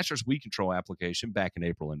disastrous weed control application back in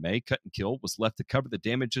April and May, Cut and Kill was left to cover the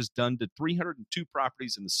damages done to 302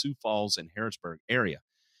 properties in the Sioux Falls and Harrisburg area.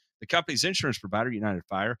 The company's insurance provider, United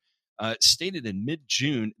Fire, stated in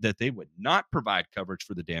mid-June that they would not provide coverage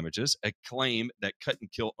for the damages, a claim that Cut and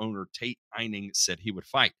Kill owner Tate Eining said he would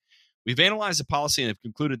fight. We've analyzed the policy and have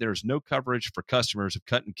concluded there is no coverage for customers of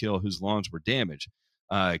Cut and Kill whose lawns were damaged.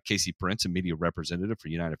 Casey Prince, a media representative for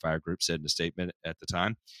United Fire Group, said in a statement at the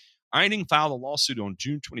time. Eining filed a lawsuit on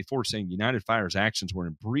June 24, saying United Fire's actions were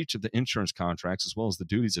in breach of the insurance contracts as well as the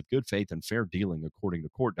duties of good faith and fair dealing, according to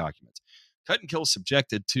court documents. Cut and Kill is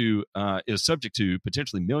subject to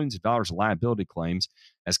potentially millions of dollars of liability claims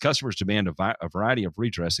as customers demand a variety of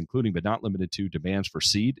redress, including but not limited to demands for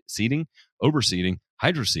seeding, overseeding,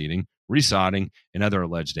 hydroseeding, resodding, and other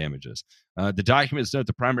alleged damages. The documents note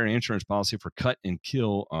the primary insurance policy for Cut and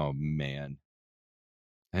Kill. Oh man.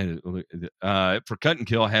 For Cut and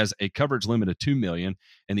Kill has a coverage limit of $2 million,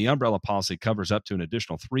 and the umbrella policy covers up to an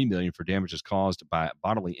additional $3 million for damages caused by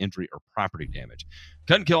bodily injury or property damage.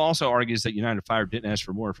 Cut and Kill also argues that United Fire didn't ask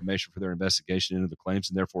for more information for their investigation into the claims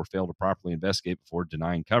and therefore failed to properly investigate before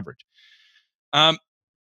denying coverage.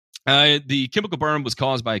 The chemical burn was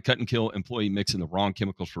caused by a Cut and Kill employee mixing the wrong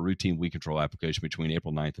chemicals for routine weed control application between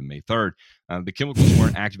April 9th and May 3rd. The chemicals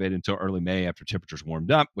weren't activated until early May after temperatures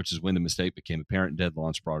warmed up, which is when the mistake became apparent, and dead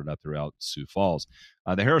lawns sprouted up throughout Sioux Falls.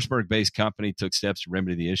 The Harrisburg-based company took steps to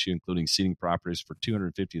remedy the issue, including ceding properties for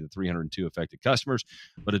 250 to 302 affected customers,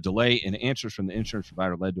 but a delay in answers from the insurance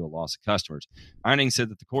provider led to a loss of customers. Eining said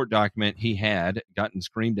that the court document he had gotten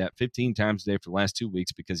screamed at 15 times a day for the last 2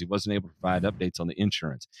 weeks because he wasn't able to provide updates on the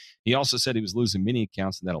insurance. He also said he was losing many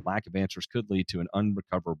accounts and that a lack of answers could lead to an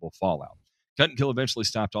unrecoverable fallout. Cut and Kill eventually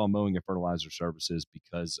stopped all mowing and fertilizer services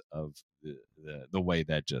because of the way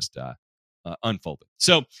that just unfolded.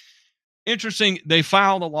 So, interesting. They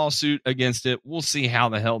filed a lawsuit against it. We'll see how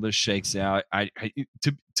the hell this shakes out.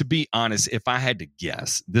 To be honest, if I had to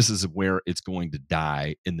guess, this is where it's going to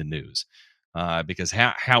die in the news, because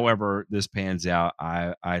however this pans out,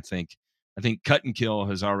 I think Cut and Kill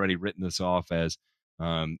has already written this off as,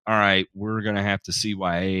 all right, we're going to have to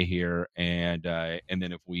CYA here, and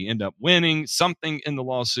then if we end up winning something in the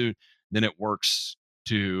lawsuit, then it works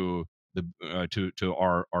to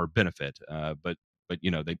our benefit. But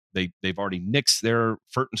they've already nixed their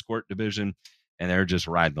Furtenscourt division, and they're just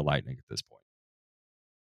riding the lightning at this point.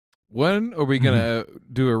 When are we going to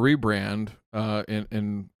do a rebrand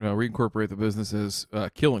and reincorporate the businesses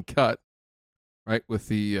Kill and Cut, right? With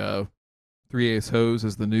the 3/8 hose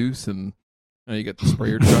as the noose, and you got the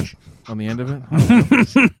sprayer truck on the end of it.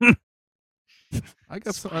 I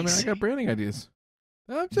got branding ideas.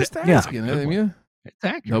 I'm just asking.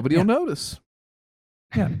 Nobody will notice.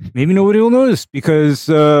 Yeah, maybe nobody will notice because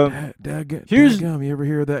here's. You ever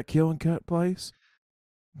hear of that Kill and Cut place?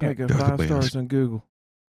 I got 5 stars on Google.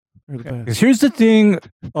 Because here's the thing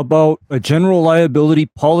about a general liability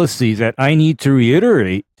policy that I need to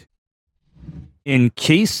reiterate: in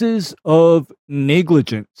cases of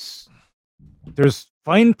negligence, there's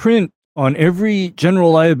fine print on every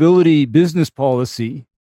general liability business policy.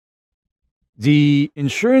 The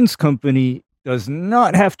insurance company does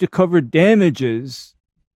not have to cover damages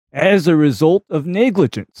as a result of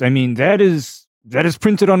negligence. I mean, that is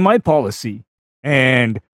printed on my policy,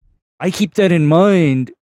 and I keep that in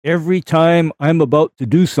mind every time I'm about to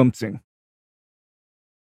do something.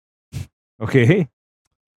 Okay.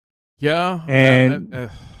 Yeah. And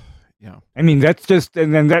yeah. I mean, that's just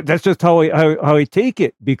how I take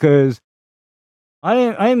it, because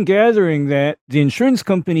I am gathering that the insurance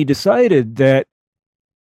company decided that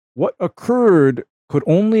what occurred could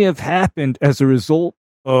only have happened as a result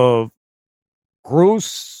of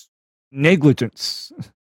gross negligence.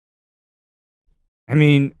 I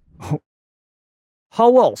mean,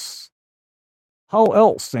 how else?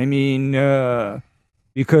 I mean,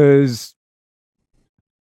 because,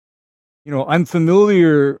 I'm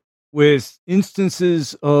familiar with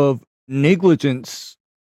instances of negligence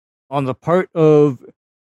on the part of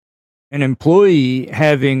an employee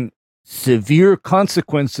having severe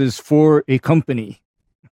consequences for a company.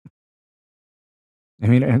 I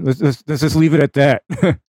mean, let's just leave it at that.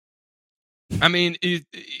 I mean,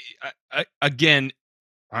 again,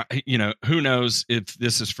 who knows if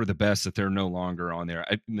this is for the best that they're no longer on there.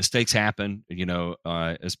 Mistakes happen,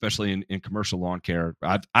 especially in commercial lawn care.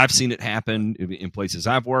 I've seen it happen in places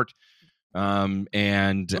I've worked, and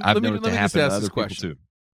I've known it to happen to other people too.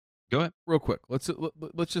 Go ahead. Real quick. Let's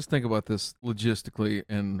just think about this logistically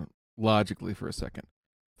and logically for a second.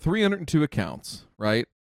 302 accounts, right?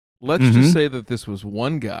 Let's just say that this was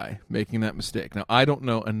one guy making that mistake. Now, I don't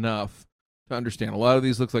know enough to understand. A lot of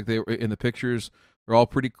these looks like they were in the pictures. They're all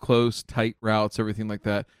pretty close, tight routes, everything like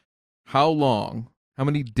that. How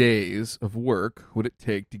many days of work would it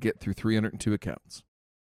take to get through 302 accounts?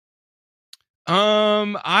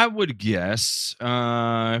 I would guess,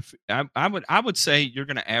 I would say you're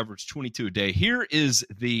going to average 22 a day. Here is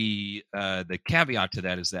the caveat to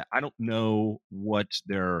that is that I don't know what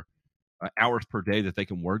their hours per day that they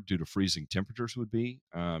can work due to freezing temperatures would be.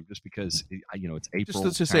 Just because it's April.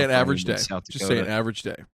 Let's just say an average day. Just say an average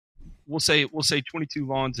day. We'll say 22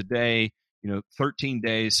 lawns a day. 13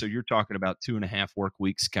 days. So you're talking about 2.5 work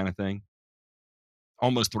weeks, kind of thing.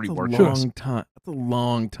 Almost 3 work weeks. That's a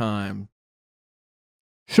long time.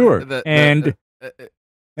 Sure. This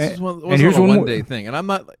is here's a one-day thing, and I'm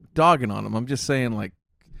not dogging on them. I'm just saying, like,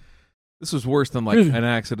 this was worse than an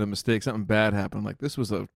accident, mistake, something bad happened. Like, this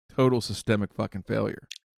was a total systemic fucking failure.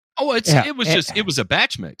 Oh, it was a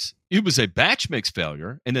batch mix. It was a batch mix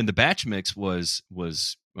failure, and then the batch mix was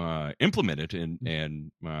implemented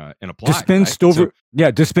and applied.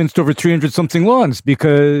 Dispensed over 300 something lawns,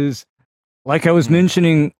 because, like I was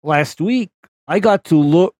mentioning last week, I got to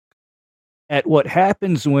look at what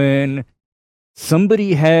happens when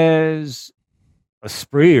somebody has a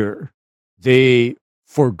sprayer, they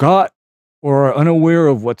forgot or are unaware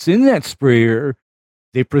of what's in that sprayer,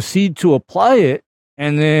 they proceed to apply it,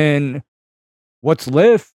 and then what's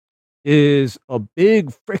left is a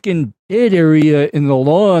big freaking dead area in the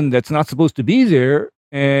lawn that's not supposed to be there.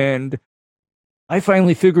 And I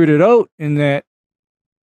finally figured it out in that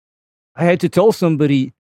I had to tell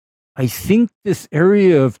somebody, I think this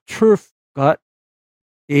area of turf got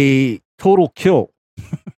a total kill.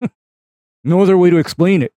 No other way to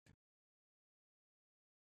explain it.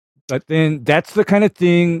 But then that's the kind of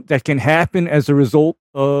thing that can happen as a result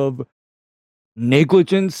of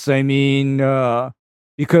negligence. I mean,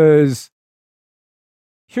 because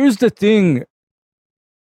here's the thing,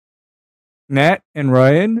 Matt and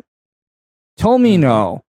Ryan, tell me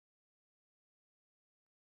now,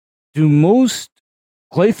 do most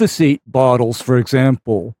glyphosate bottles, for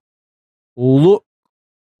example, look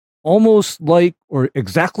almost like or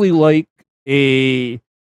exactly like a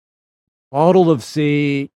bottle of,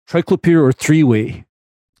 say, triclopyr or three-way? Yes,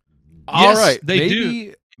 all right, they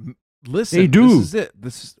do. Listen, They do.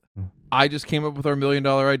 This is it. I just came up with our $1 million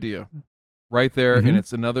idea right there, and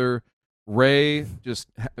it's another Ray just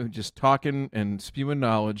talking and spewing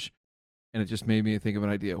knowledge, and it just made me think of an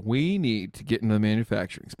idea. We need to get into the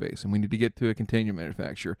manufacturing space, and we need to get to a container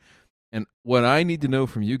manufacturer. And what I need to know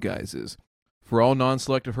from you guys is, for all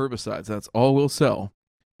non-selective herbicides, that's all we'll sell,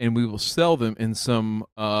 and we will sell them in some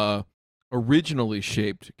originally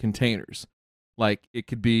shaped containers. Like it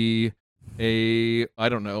could be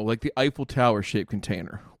like the Eiffel Tower shaped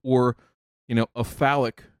container, or a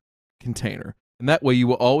phallic container, and that way you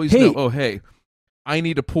will always know. Oh, hey, I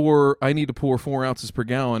need to pour 4 ounces per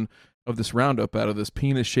gallon of this Roundup out of this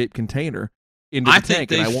penis shaped container into the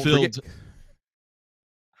tank, and I won't forget.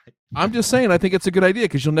 I'm just saying, I think it's a good idea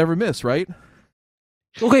because you'll never miss, right?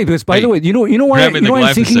 Okay, because by the way, you know why I'm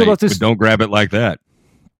thinking about this. But don't grab it like that.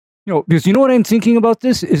 Because you know what I'm thinking about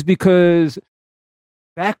this is because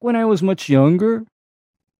back when I was much younger,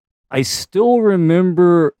 I still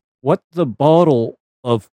remember what the bottle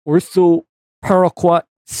of Ortho Paraquat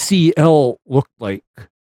CL looked like.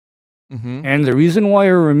 Mm-hmm. And the reason why I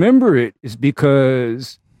remember it is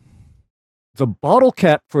because the bottle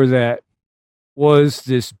cap for that was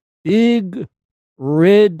this big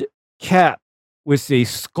red cap with a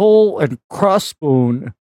skull and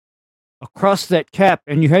crossbone across that cap,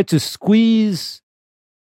 and you had to squeeze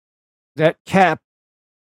that cap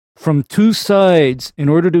from 2 sides in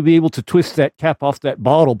order to be able to twist that cap off that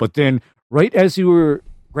bottle. But then right as you were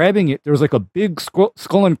grabbing it, there was like a big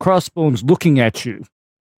skull and crossbones looking at you.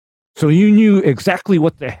 So you knew exactly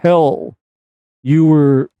what the hell you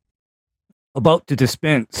were about to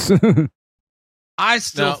dispense. I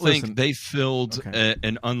still think they filled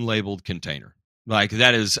an unlabeled container. Like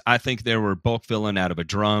that is, I think they were bulk filling out of a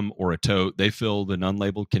drum or a tote. They filled an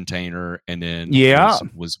unlabeled container and then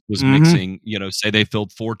was mixing. Say they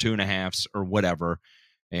filled 4 2.5s or whatever,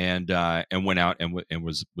 and went out and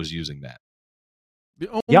was using that. The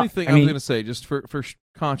only thing I'm going to say, just for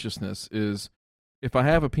consciousness, is if I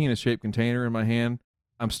have a penis-shaped container in my hand,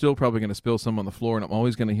 I'm still probably going to spill some on the floor, and I'm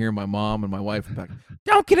always going to hear my mom and my wife back,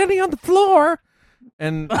 "Don't get any on the floor."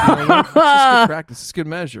 And it's just good practice. It's good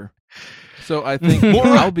measure. So I think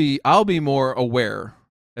I'll be more aware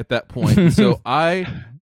at that point. So I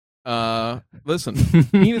listen,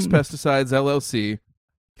 Penis Pesticides LLC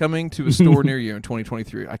coming to a store near you in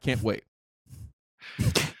 2023. I can't wait.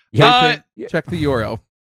 Check the URL.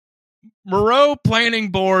 Moreau Planning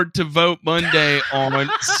Board to vote Monday on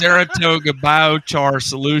Saratoga Biochar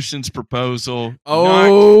Solutions proposal.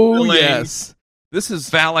 Oh yes, this is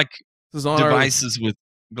phallic devices with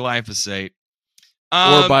glyphosate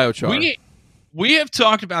or biochar. We have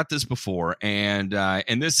talked about this before, and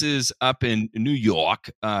this is up in New York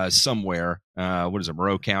somewhere. What is it,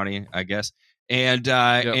 Moreau County, I guess. And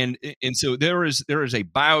so there is a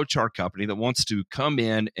biochar company that wants to come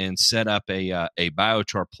in and set up a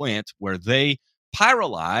biochar plant where they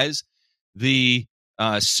pyrolyze the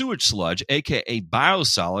sewage sludge, aka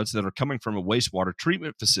biosolids that are coming from a wastewater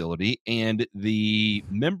treatment facility, and the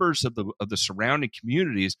members of the surrounding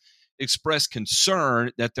communities express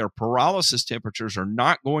concern that their pyrolysis temperatures are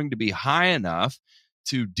not going to be high enough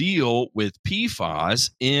to deal with PFAS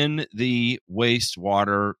in the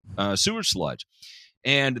wastewater sewage sludge.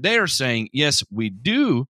 And they are saying, yes, we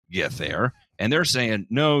do get there. And they're saying,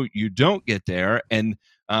 no, you don't get there. And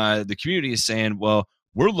the community is saying, well,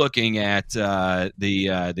 we're looking at the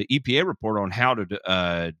EPA report on how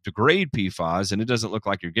to degrade PFAS, and it doesn't look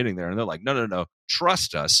like you're getting there. And they're like, no,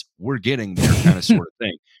 trust us, we're getting there, kind of sort of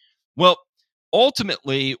thing. Well,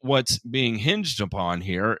 ultimately, what's being hinged upon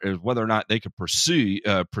here is whether or not they could proceed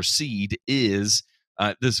is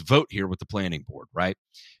this vote here with the planning board, right?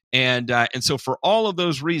 And so for all of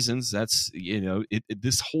those reasons, that's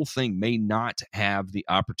this whole thing may not have the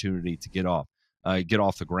opportunity to get off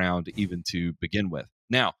the ground even to begin with.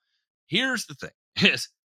 Now, here's the thing: is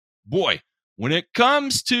boy, when it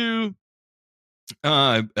comes to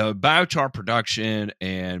biochar production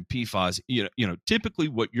and PFAS, typically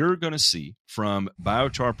what you're going to see from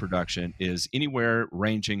biochar production is anywhere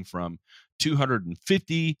ranging from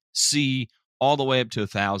 250 C all the way up to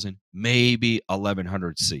 1,000, maybe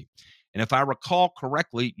 1,100 C. And if I recall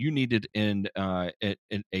correctly, you needed in a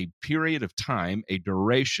period of time, a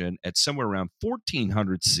duration at somewhere around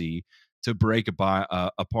 1,400 C to break apart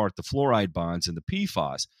the fluoride bonds and the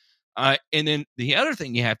PFAS. And then the other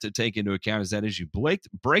thing you have to take into account is that as you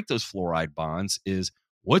break those fluoride bonds is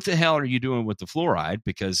what the hell are you doing with the fluoride?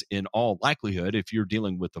 Because in all likelihood, if you're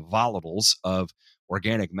dealing with the volatiles of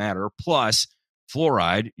organic matter plus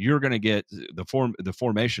fluoride, you're going to get the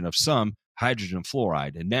formation of some hydrogen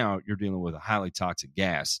fluoride. And now you're dealing with a highly toxic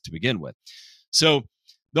gas to begin with. So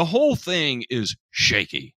the whole thing is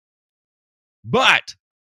shaky. But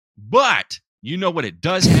you know what it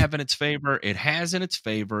does have in its favor? It has in its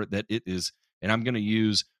favor that it is, and I'm going to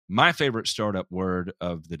use my favorite startup word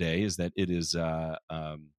of the day, is that it is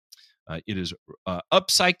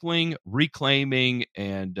upcycling, reclaiming,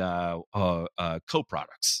 and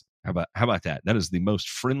co-products. How about that? That is the most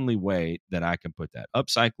friendly way that I can put that.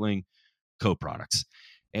 Upcycling, co-products,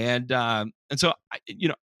 and so I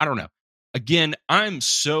don't know. Again, I'm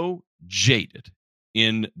so jaded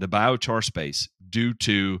in the biochar space due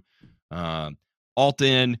to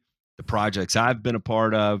Alton, the projects I've been a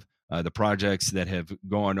part of, the projects that have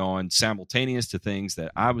gone on simultaneous to things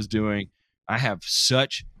that I was doing. I have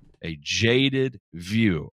such a jaded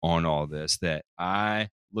view on all this that I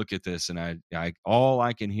look at this and I all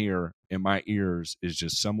I can hear in my ears is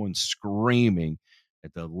just someone screaming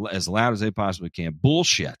at as loud as they possibly can,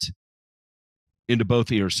 bullshit, into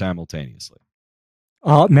both ears simultaneously.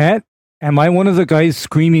 Matt, am I one of the guys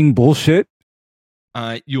screaming bullshit?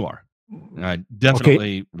 You are.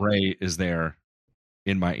 Definitely, okay. Ray is there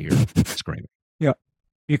in my ear screaming. Yeah,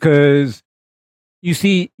 because you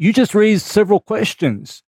see, you just raised several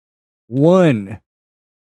questions. One,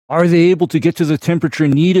 are they able to get to the temperature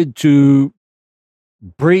needed to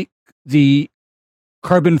break the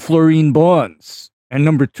carbon-fluorine bonds? And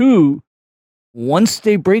number two, once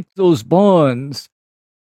they break those bonds,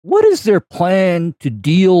 what is their plan to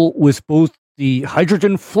deal with both the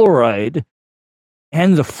hydrogen fluoride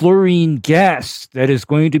and the fluorine gas that is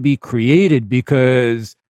going to be created?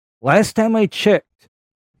 Because last time I checked,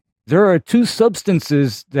 there are two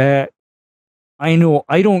substances that I know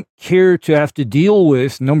I don't care to have to deal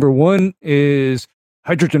with. Number one is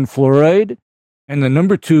hydrogen fluoride, and the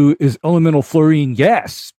number two is elemental fluorine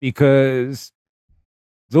gas, because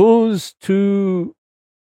those two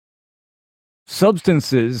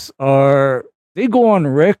substances they go on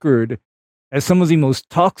record as some of the most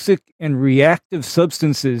toxic and reactive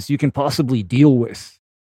substances you can possibly deal with.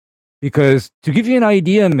 Because to give you an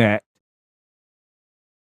idea, Matt,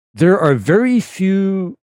 there are very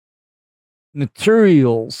few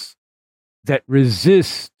materials that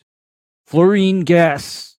resist fluorine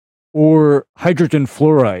gas or hydrogen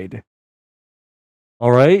fluoride.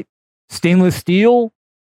 All right? Stainless steel?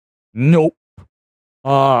 Nope.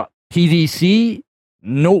 PVC?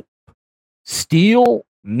 Nope. Steel?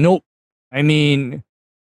 Nope. I mean,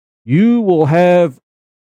 you will have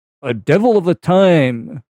a devil of a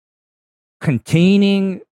time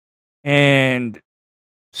containing and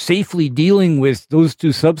safely dealing with those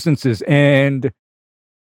two substances. And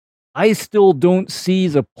I still don't see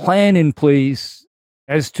the plan in place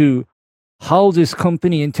as to how this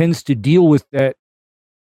company intends to deal with that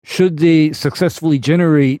should they successfully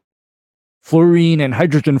generate fluorine and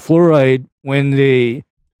hydrogen fluoride when they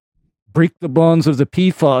break the bonds of the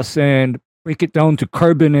PFAS and break it down to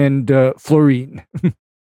carbon and fluorine.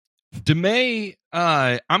 DeMay,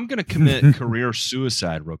 I'm going to commit career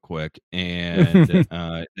suicide real quick. And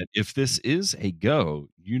if this is a go,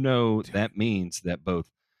 that means that both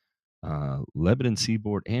Lebanon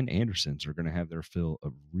Seaboard and Anderson's are going to have their fill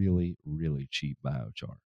of really, really cheap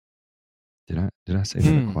biochar. Did I say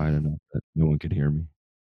that quiet enough that no one could hear me?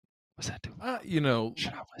 Was that too loud?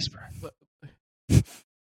 Should I whisper?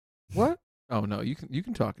 What? Oh no, you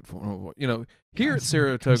can talk it for here at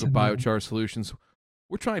Saratoga Biochar Solutions,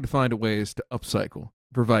 we're trying to find ways to upcycle,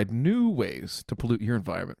 provide new ways to pollute your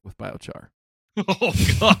environment with biochar. Oh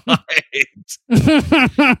God!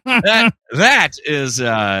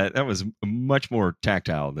 that was much more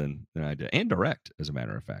tactile than I did, and direct, as a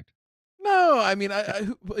matter of fact. No, I mean,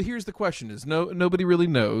 here's the question: is nobody really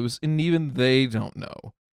knows, and even they don't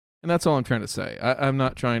know, and that's all I'm trying to say. I'm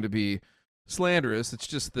not trying to be slanderous. It's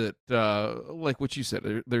just that, like what you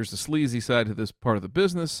said, there's a sleazy side to this part of the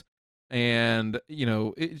business, and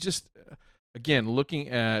it just again, looking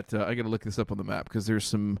at, I got to look this up on the map because there's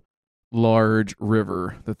some large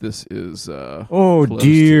river that this is. Oh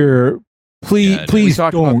dear! To. Please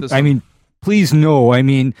don't. I mean, please no. I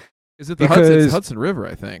mean, is it the Hudson River?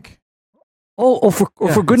 I think.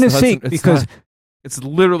 For goodness' sake, because it's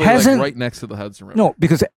literally right next to the Hudson River. No,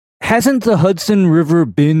 because hasn't the Hudson River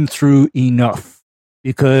been through enough?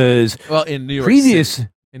 Because in New York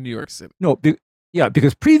City. No,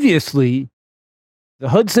 because previously the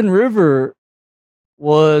Hudson River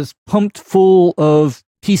was pumped full of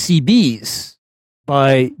PCBs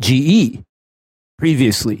by GE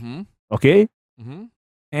previously. Mm-hmm. Okay? Mm-hmm.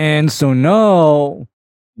 And so now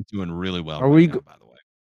he's doing really well. Are we now, by the way?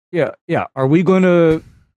 Yeah. Are we going to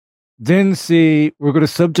then say we're going to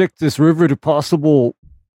subject this river to possible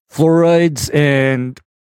fluorides and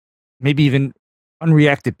maybe even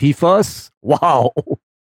unreacted PFAS? Wow.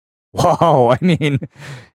 I mean,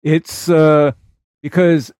 it's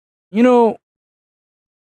because,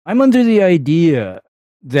 I'm under the idea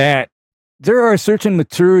that there are certain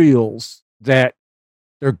materials that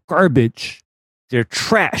they're garbage, they're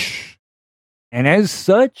trash, and as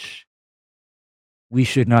such, we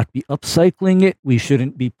should not be upcycling it. We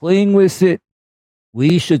shouldn't be playing with it.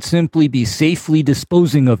 We should simply be safely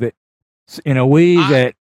disposing of it in a way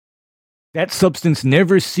that substance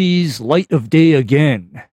never sees light of day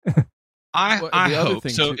again. I hope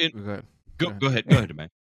so. Go ahead, man.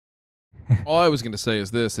 All I was going to say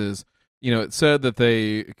is this: it said that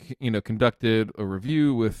they, conducted a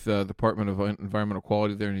review with the Department of Environmental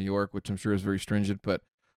Quality there in New York, which I'm sure is very stringent. But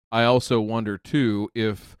I also wonder too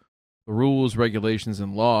if the rules, regulations,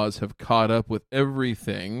 and laws have caught up with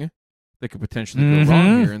everything that could potentially go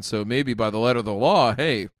wrong here. And so maybe by the letter of the law,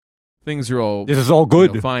 hey, things are all this is all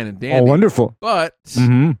good, fine and dandy, all wonderful. But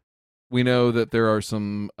we know that there are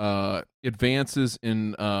some advances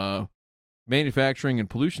in manufacturing and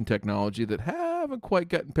pollution technology that haven't quite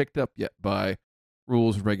gotten picked up yet by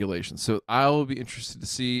rules and regulations. So I'll be interested to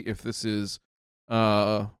see if this is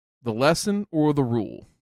the lesson or the rule.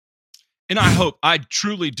 And I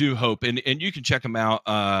truly do hope, and you can check them out,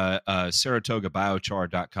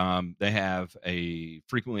 SaratogaBiochar.com. They have a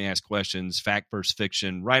frequently asked questions, fact versus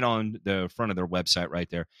fiction, right on the front of their website right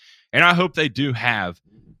there. And I hope they do have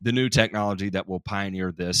the new technology that will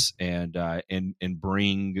pioneer this and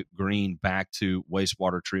bring green back to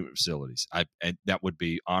wastewater treatment facilities. And that would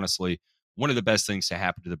be honestly one of the best things to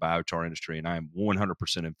happen to the biochar industry, and I am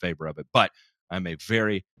 100% in favor of it. But I'm a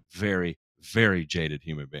very, very, very jaded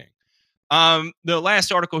human being. The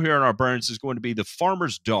last article here on our burns is going to be The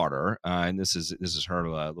Farmer's Daughter, and this is her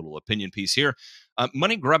little opinion piece here.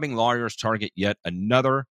 Money-grubbing lawyers target yet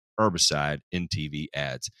another herbicide in TV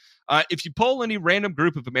ads. If you poll any random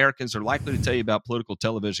group of Americans, they're likely to tell you about political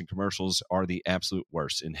television commercials are the absolute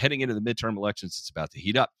worst. And heading into the midterm elections, it's about to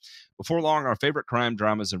heat up. Before long, our favorite crime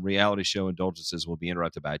dramas and reality show indulgences will be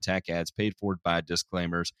interrupted by attack ads paid for by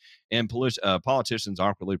disclaimers, and politicians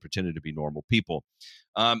awkwardly pretended to be normal people.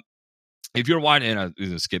 If you're watching, and I'm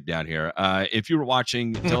going to skip down here, if you were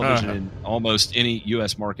watching television in almost any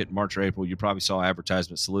U.S. market in March or April, you probably saw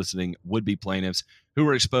advertisements soliciting would-be plaintiffs who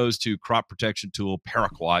were exposed to crop protection tool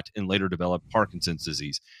Paraquat and later developed Parkinson's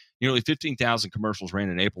disease. Nearly 15,000 commercials ran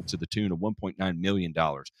in April to the tune of $1.9 million.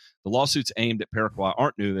 The lawsuits aimed at Paraquat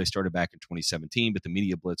aren't new. They started back in 2017, but the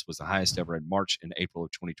media blitz was the highest ever in March and April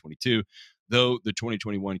of 2022, though the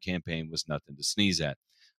 2021 campaign was nothing to sneeze at.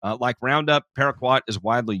 Like Roundup, Paraquat is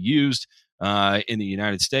widely used in the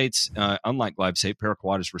United States. Unlike glyphosate,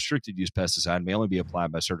 Paraquat is restricted use pesticide and may only be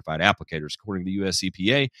applied by certified applicators. According to the U.S.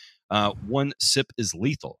 EPA, one sip is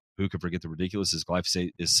lethal. Who could forget the ridiculous is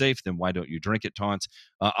glyphosate is safe, then why don't you drink it taunts?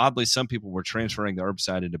 Oddly, some people were transferring the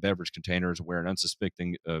herbicide into beverage containers where an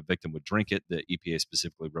unsuspecting victim would drink it. The EPA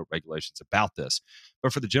specifically wrote regulations about this.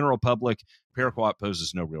 But for the general public, Paraquat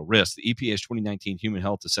poses no real risk. The EPA's 2019 Human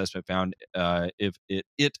Health Assessment found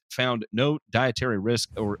it found no dietary risk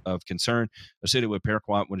or of concern associated with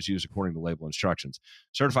Paraquat when it's used according to label instructions.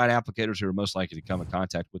 Certified applicators who are most likely to come in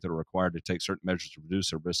contact with it are required to take certain measures to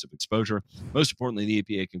reduce their risk of exposure. Most importantly, the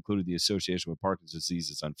EPA concluded the association with Parkinson's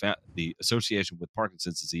disease is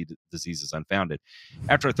unfounded.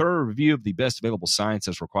 After a thorough review of the best available science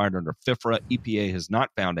as required under FIFRA, EPA has not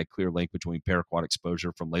found a clear link between Paraquat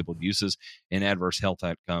exposure from labeled uses and adverse health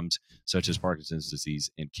outcomes such as Parkinson's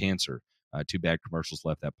disease and cancer. Too bad commercials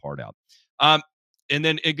left that part out. and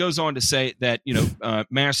then it goes on to say that,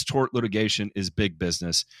 mass tort litigation is big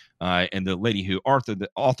business. And the lady who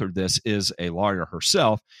authored this is a lawyer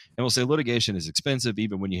herself, and will say litigation is expensive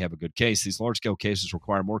even when you have a good case. These large-scale cases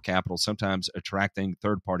require more capital, sometimes attracting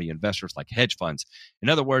third-party investors like hedge funds. In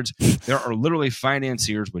other words, there are literally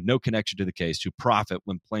financiers with no connection to the case who profit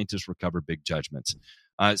when plaintiffs recover big judgments.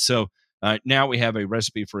 Now we have a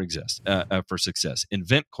recipe for success.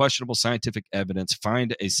 Invent questionable scientific evidence,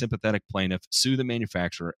 find a sympathetic plaintiff, sue the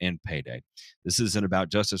manufacturer, and payday. This isn't about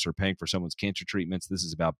justice or paying for someone's cancer treatments. This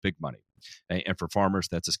is about big money. And for farmers,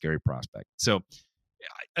 that's a scary prospect. So,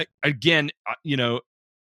 again,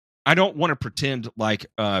 I don't want to pretend like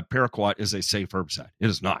paraquat is a safe herbicide.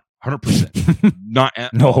 It is not. 100%. Not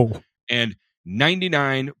at all. And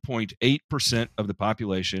 99.8% of the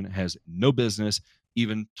population has no business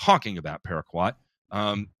even talking about paraquat.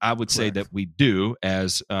 I would say that we do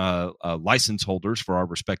as license holders for our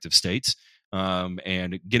respective states,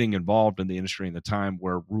 and getting involved in the industry in the time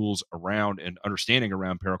where rules around and understanding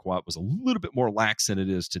around paraquat was a little bit more lax than it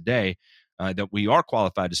is today, that we are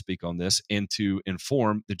qualified to speak on this and to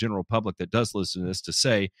inform the general public that does listen to this to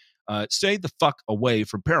say, stay the fuck away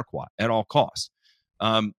from paraquat at all costs.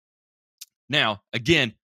 Now,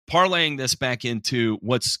 again, parlaying this back into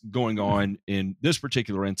what's going on in this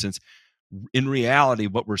particular instance, in reality,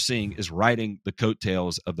 what we're seeing is riding the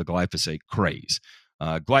coattails of the glyphosate craze.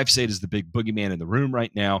 Glyphosate is the big boogeyman in the room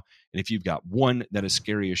right now, and if you've got one that is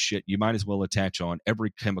scary as shit, you might as well attach on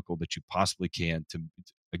every chemical that you possibly can to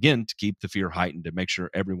keep the fear heightened, to make sure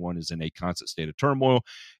everyone is in a constant state of turmoil.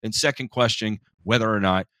 And second, question whether or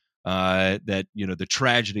not that the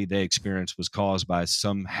tragedy they experienced was caused by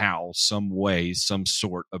somehow, some way, some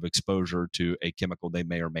sort of exposure to a chemical they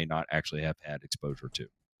may or may not actually have had exposure to.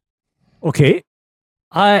 Okay,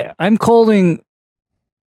 I'm calling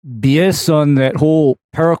BS on that whole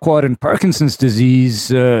paraquat and Parkinson's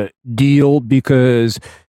disease deal, because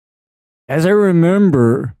as I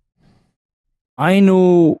remember, I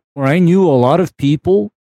knew a lot of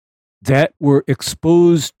people that were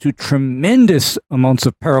exposed to tremendous amounts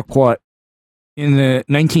of paraquat in the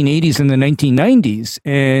 1980s and the 1990s.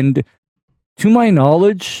 And to my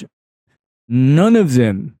knowledge, none of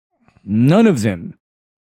them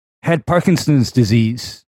had Parkinson's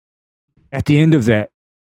disease at the end of that.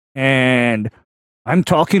 And I'm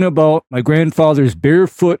talking about my grandfather's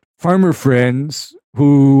barefoot farmer friends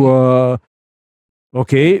who,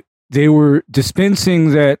 they were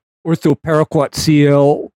dispensing that orthoparaquat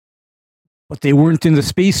CL, but they weren't in the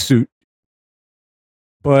spacesuit.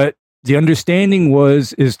 But the understanding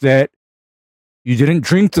is that you didn't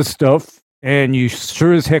drink the stuff, and you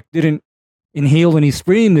sure as heck didn't inhale any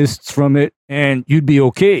spray mists from it, and you'd be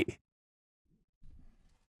okay.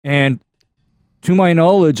 And to my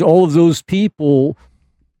knowledge, all of those people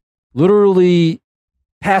literally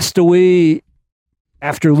passed away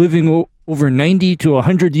after living over 90 to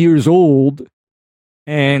 100 years old,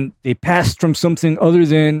 and they passed from something other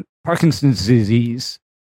than Parkinson's disease,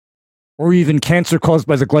 or even cancer caused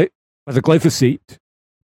by the glyphosate.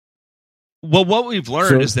 Well, what we've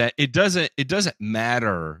learned is that it doesn't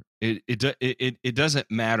matter. It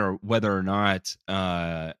doesn't matter whether or not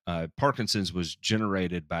Parkinson's was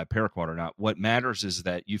generated by paraquat or not. What matters is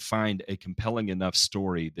that you find a compelling enough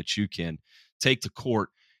story that you can take to court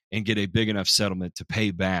and get a big enough settlement to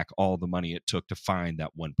pay back all the money it took to find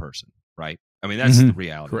that one person. Right? I mean, that's the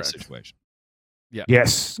reality of the situation. Yeah.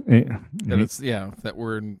 Yes. And it's that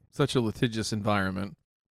we're in such a litigious environment,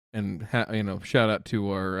 and shout out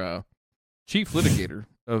to our chief litigator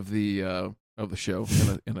of the show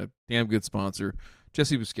and a damn good sponsor,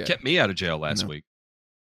 Jesse Busquet. Kept me out of jail last week.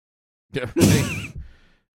 Yeah. Hey,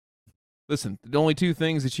 listen, the only two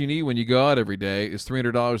things that you need when you go out every day is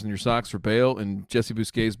 $300 in your socks for bail and Jesse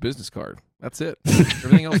Busquet's business card. That's it.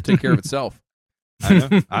 Everything else will take care of itself.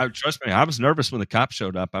 I know. Trust me, I was nervous when the cops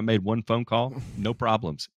showed up. I made one phone call, no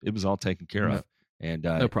problems. It was all taken care of. And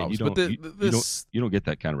no problems. You don't get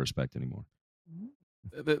that kind of respect anymore.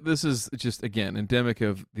 This is just, again, endemic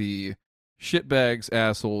of the shitbags,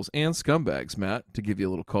 assholes, and scumbags, Matt, to give you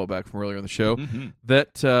a little callback from earlier in the show,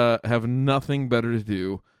 that have nothing better to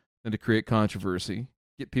do than to create controversy,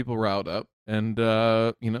 get people riled up, and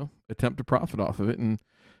attempt to profit off of it. And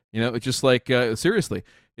it's just like, seriously,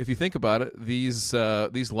 if you think about it, these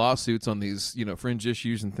lawsuits on these fringe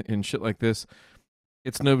issues and shit like this,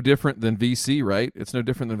 it's no different than VC, right? It's no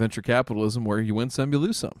different than venture capitalism, where you win some, you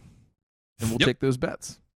lose some, and we'll take those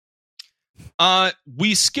bets.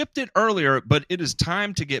 We skipped it earlier, but it is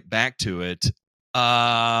time to get back to it.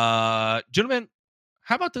 Gentlemen,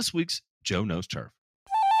 how about this week's Joe Knows Turf?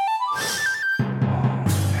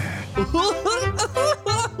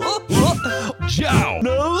 Joe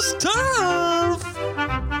Knows Turf.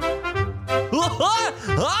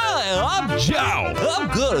 Hi, I'm Joe. I'm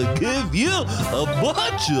gonna give you a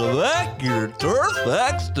bunch of accurate turf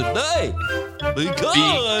facts today. Because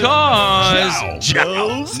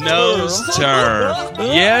Joe knows turf.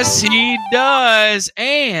 Yes, he does.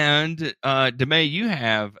 And DeMay, you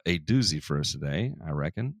have a doozy for us today, I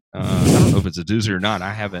reckon. I don't know if it's a doozy or not.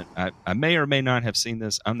 I haven't. I may or may not have seen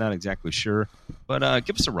this. I'm not exactly sure. But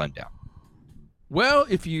give us a rundown. Well,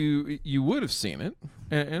 if you would have seen it,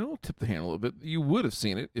 and it'll tip the hand a little bit, you would have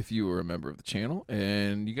seen it if you were a member of the channel,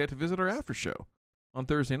 and you got to visit our after show on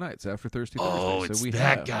Thursday nights after Thursday. Oh, Thursday. it's so we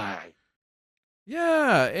that have. guy.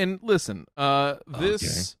 Yeah, and listen,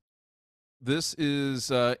 this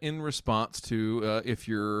is in response to if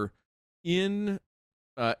you're in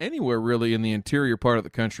anywhere really in the interior part of the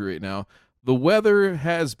country right now, the weather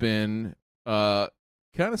has been kind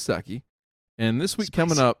of sucky. And this week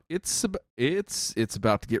coming up, it's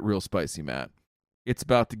about to get real spicy, Matt. It's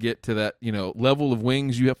about to get to that, level of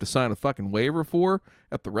wings you have to sign a fucking waiver for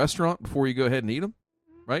at the restaurant before you go ahead and eat them,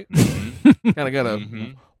 right? Kind of got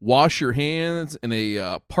to wash your hands in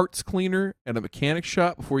a parts cleaner at a mechanic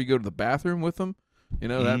shop before you go to the bathroom with them.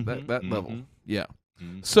 That level. Yeah.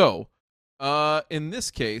 So, in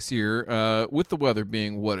this case here, with the weather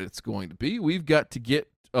being what it's going to be, we've got to get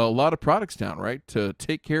a lot of products down, right, to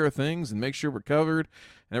take care of things and make sure we're covered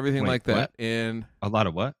and everything like that. What? And A lot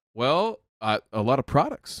of what? well, a lot of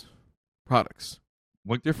products.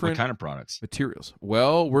 What kind of products? Materials.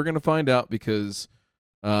 Well, we're going to find out because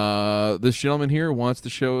this gentleman here wants to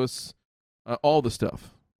show us all the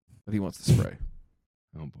stuff that he wants to spray.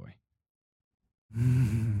 Oh boy.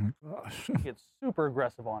 Gosh. Get super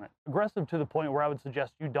aggressive on it. Aggressive to the point where I would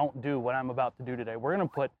suggest you don't do what I'm about to do today. We're going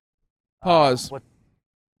to put Pause.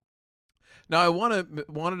 Now, I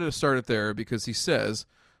wanted to start it there because he says,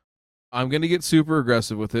 I'm going to get super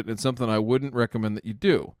aggressive with it. It's something I wouldn't recommend that you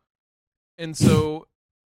do. And so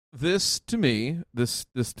this to me,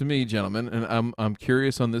 gentlemen, and I'm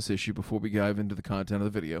curious on this issue before we dive into the content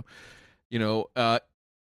of the video.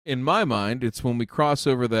 In my mind, it's when we cross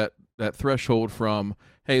over that threshold from,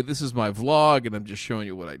 hey, this is my vlog and I'm just showing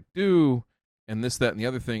you what I do and this, that, and the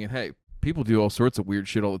other thing. And hey, people do all sorts of weird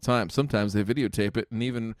shit all the time. Sometimes they videotape it, and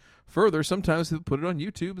even further, sometimes they put it on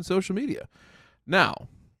YouTube and social media. Now,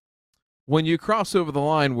 when you cross over the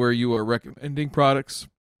line where you are recommending products,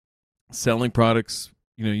 selling products,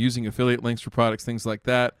 using affiliate links for products, things like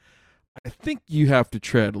that, I think you have to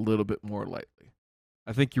tread a little bit more lightly.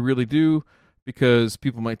 I think you really do, because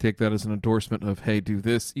people might take that as an endorsement of, hey, do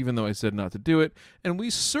this, even though I said not to do it. And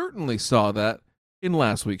we certainly saw that in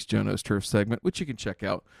last week's Joe Knows Turf segment, which you can check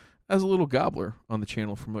out as a little gobbler on the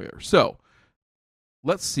channel from there. So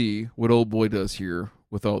let's see what old boy does here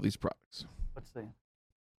with all these products. Let's see.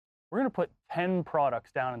 We're going to put 10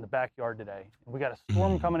 products down in the backyard today. We got a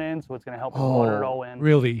storm coming in, so it's going to help us water it all in.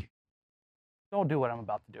 Really? Don't do what I'm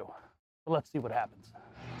about to do. But let's see what happens.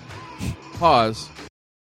 Pause.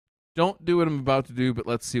 Don't do what I'm about to do, but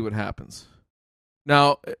let's see what happens.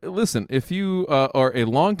 Now, listen, if you are a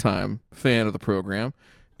longtime fan of the program,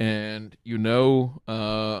 and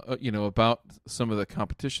about some of the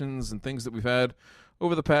competitions and things that we've had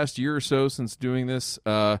over the past year or so since doing this,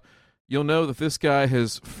 you'll know that this guy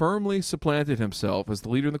has firmly supplanted himself as the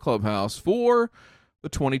leader in the clubhouse for the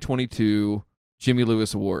 2022 Jimmy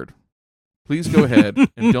Lewis Award. Please go ahead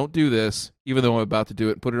and don't do this, even though I'm about to do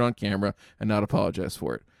it, and put it on camera and not apologize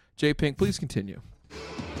for it. J Pink, please continue.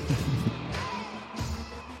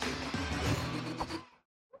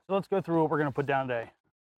 So let's go through what we're going to put down today.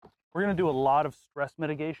 We're going to do a lot of stress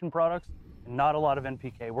mitigation products and not a lot of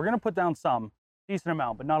NPK. We're going to put down some, decent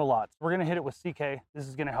amount, but not a lot. So we're going to hit it with CK. This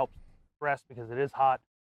is going to help stress because it is hot.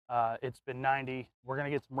 It's been 90. We're going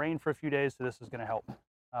to get some rain for a few days, so this is going to help.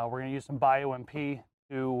 We're going to use some Bio-MP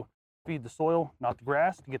to feed the soil, not the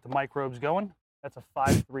grass, to get the microbes going. That's a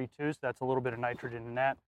 5-3-2, so that's a little bit of nitrogen in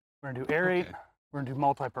that. We're going to do aerate. Okay. We're going to do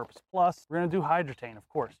multi-purpose plus. We're going to do hydrotain, of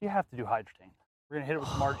course. You have to do hydrotain. We're going to hit it with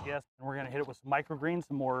some RGS, and we're going to hit it with some microgreens,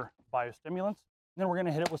 some more biostimulants. And then we're going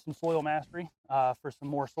to hit it with some soil mastery for some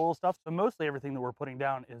more soil stuff. So mostly everything that we're putting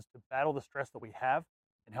down is to battle the stress that we have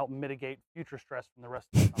and help mitigate future stress from the rest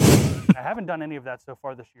of the summer. I haven't done any of that so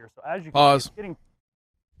far this year. So as you can see,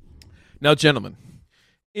 Now, gentlemen,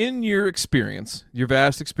 in your experience, your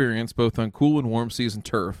vast experience, both on cool and warm season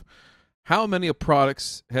turf, how many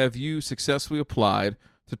products have you successfully applied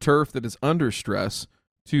to turf that is under stress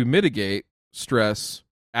to mitigate stress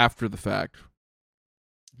after the fact?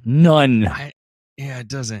 None. It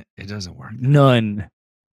doesn't work. None.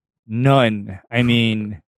 I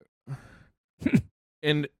mean,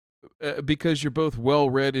 and because you're both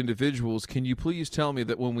well-read individuals, can you please tell me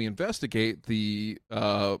that when we investigate the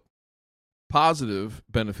positive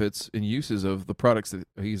benefits and uses of the products that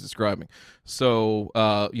he's describing, so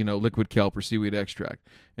liquid kelp or seaweed extract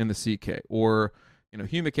and the CK, or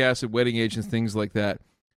humic acid, wetting agents, things like that,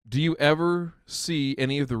 do you ever see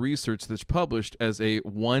any of the research that's published as a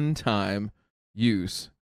one-time use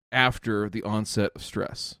after the onset of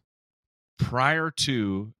stress? Prior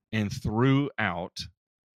to and throughout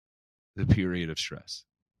the period of stress.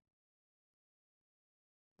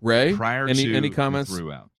 Ray, prior any to comments? And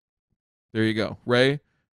throughout. There you go. Ray,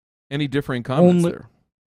 any differing comments there?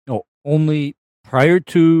 No, only prior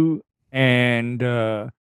to, and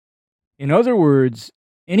in other words,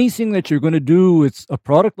 anything that you're going to do with a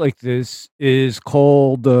product like this is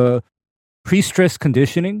called pre-stress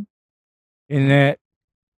conditioning, in that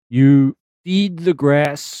you feed the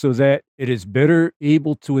grass so that it is better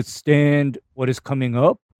able to withstand what is coming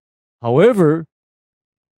up. However,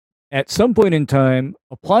 at some point in time,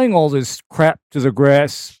 applying all this crap to the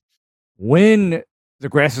grass when the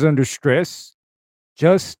grass is under stress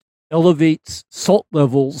just elevates salt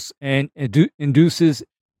levels and induces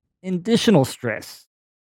additional stress.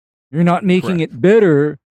 You're not making it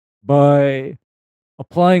better by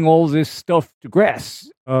applying all this stuff to grass.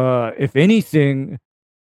 If anything,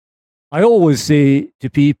 I always say to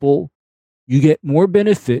people, you get more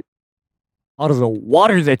benefit out of the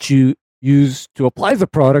water that you use to apply the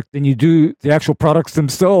product than you do the actual products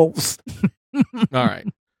themselves. All right.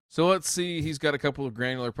 So let's see. He's got a couple of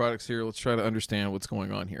granular products here. Let's try to understand what's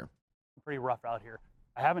going on here. Pretty rough out here.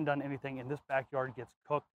 I haven't done anything in this backyard. It gets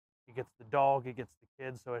cooked. It gets the dog. It gets the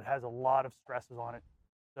kids. So it has a lot of stresses on it.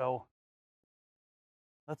 So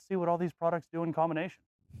let's see what all these products do in combination.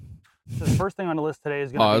 So the first thing on the list today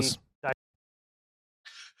is going to be...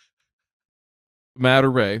 Matt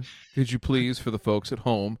or Ray, could you please, for the folks at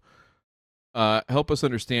home, help us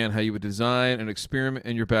understand how you would design an experiment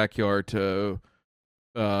in your backyard to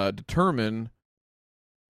determine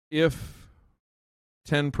if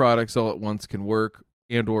 10 products all at once can work,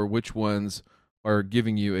 and or which ones are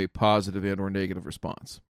giving you a positive and or negative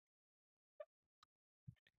response?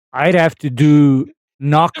 I'd have to do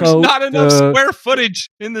knockout. There's not enough square footage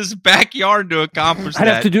in this backyard to accomplish that.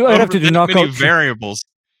 I'd have to do knockout. Many variables.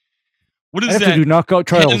 What is I'd have that? to do knockout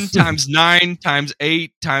trials. 10 times 9 times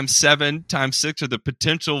 8 times 7 times 6 are the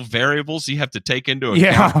potential variables you have to take into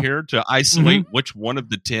account here to isolate which one of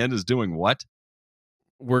the 10 is doing what?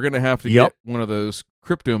 We're going to have to get one of those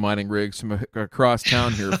crypto mining rigs from across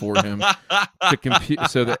town here for him to compute,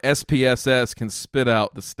 so that SPSS can spit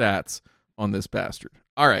out the stats on this bastard.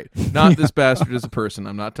 All right. Not this bastard as a person.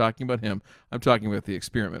 I'm not talking about him. I'm talking about the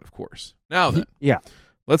experiment, of course. Now then. Yeah.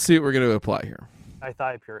 Let's see what we're going to apply here.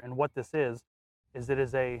 Dithiopure. And what this is it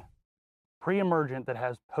is a pre-emergent that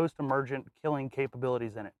has post-emergent killing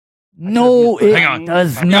capabilities in it. No, it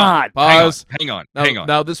does not. Pause. Hang on.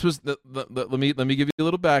 Now this was let me give you a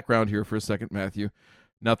little background here for a second, Matthew.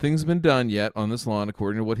 Nothing's been done yet on this lawn,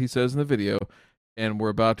 according to what he says in the video, and we're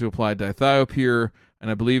about to apply dithiopure.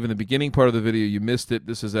 And I believe in the beginning part of the video you missed it.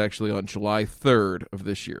 This is actually on July 3rd of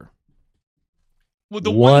this year. Well, the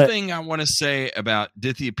one thing I want to say about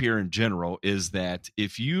dithiopure in general is that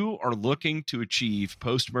if you are looking to achieve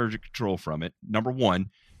post-emergent control from it, number one,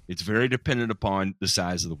 it's very dependent upon the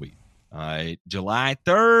size of the weed. July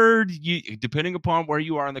 3rd, depending upon where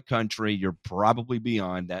you are in the country, you're probably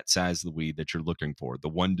beyond that size of the weed that you're looking for, the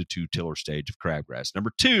 1 to 2 tiller stage of crabgrass.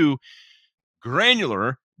 Number two,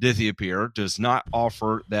 granular dithiopure does not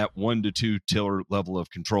offer that 1 to 2 tiller level of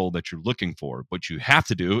control that you're looking for. What you have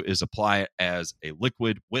to do is apply it as a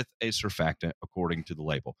liquid with a surfactant according to the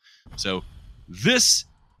label. So this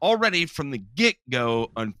already from the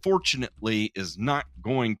get-go, unfortunately, is not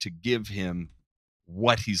going to give him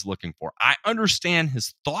what he's looking for. I understand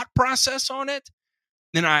his thought process on it,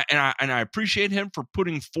 and I appreciate him for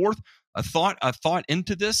putting forth a thought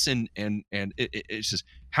into this, and it's just,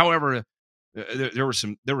 however, there were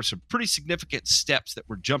some pretty significant steps that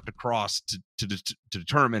were jumped across to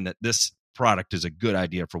determine that this product is a good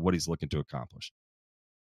idea for what he's looking to accomplish.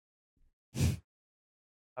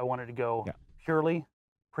 I wanted to go purely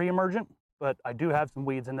pre-emergent, but I do have some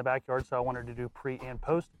weeds in the backyard, so I wanted to do pre and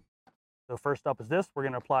post. So first up is this. We're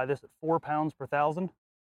going to apply this at 4 pounds per thousand,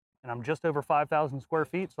 and I'm just over 5,000 square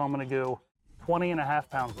feet, so I'm going to go 20.5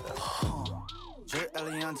 pounds of this.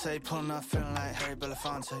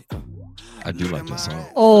 I do like this song.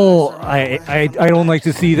 Oh, I don't like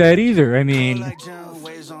to see that either. I mean,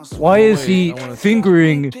 why is he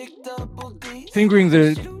fingering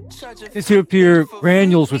the dithiopure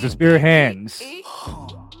granules with his bare hands?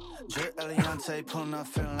 Drip Eliante, pulling up,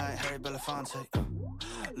 feeling like Harry Belafonte.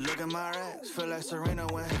 Look at my racks, feel like Serena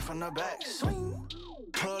went from the back. Swing,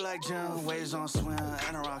 pull like Jim, waves on swim,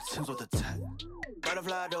 and a rock Timbs with the tech.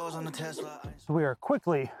 Butterfly doors on the Tesla. So we are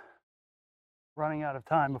quickly running out of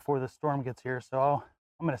time before the storm gets here. So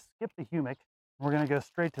I'm going to skip the humic. We're going to go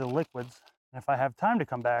straight to the liquids. And if I have time to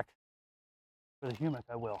come back for the humic,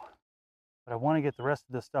 I will. But I want to get the rest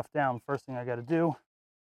of this stuff down. First thing I got to do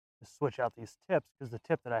is switch out these tips, because the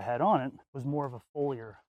tip that I had on it was more of a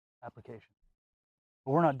foliar application.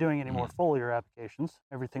 But we're not doing any more foliar applications.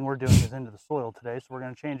 Everything we're doing is into the soil today. So we're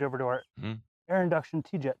going to change over to our air induction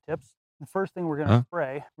T-jet tips. The first thing we're going to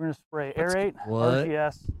spray, Aerate,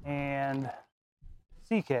 RGS, and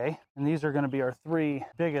CK. And these are going to be our 3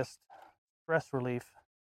 biggest stress relief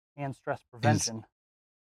and stress prevention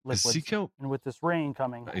liquids. Is CK, and with this rain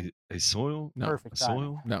coming, a soil? No. Perfect a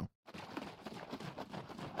soil? No.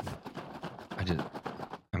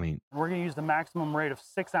 We're going to use the maximum rate of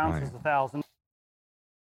 6 ounces a 1,000.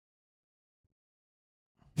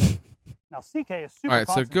 Now, CK is super. All right,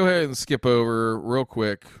 so go ahead and skip over real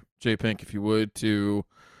quick, J Pink, if you would, to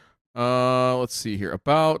let's see here,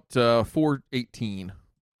 about 4:18.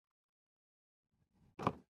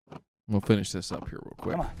 We'll finish this up here real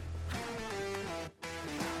quick. Come on.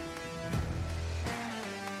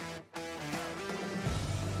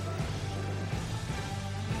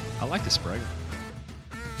 I like the sprayer.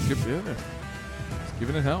 Skip in it. It's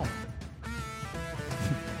giving it hell.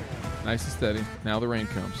 Nice and steady. Now the rain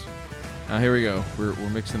comes. Now here we go. We're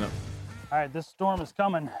mixing up. All right, this storm is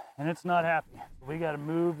coming, and it's not happy. So we got to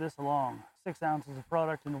move this along. 6 ounces of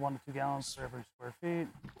product into 1 to 2 gallons for every square feet.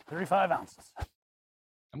 35 ounces.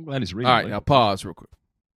 I'm glad he's reading. All right, now pause real quick.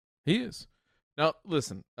 He is. Now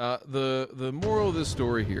listen. The moral of this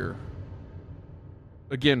story here,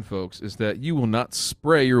 again, folks, is that you will not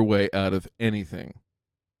spray your way out of anything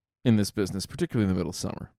in this business, particularly in the middle of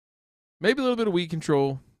summer. Maybe a little bit of weed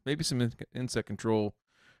control, maybe some insect control.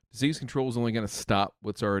 Disease control is only going to stop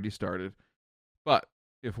what's already started. But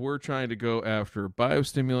if we're trying to go after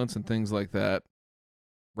biostimulants and things like that,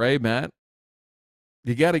 Ray, Matt,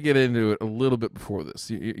 you got to get into it a little bit before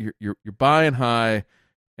this. You're buying high,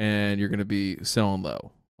 and you're going to be selling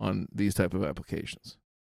low on these type of applications.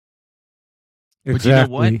 Exactly. But you know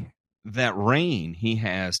what? That rain he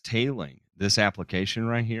has tailing this application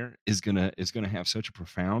right here is gonna have such a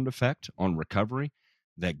profound effect on recovery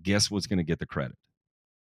that guess what's going to get the credit?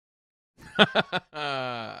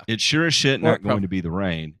 It's sure as shit not going to be the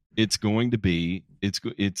rain. It's going to be it's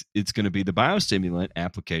going to be the biostimulant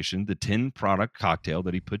application, the 10 product cocktail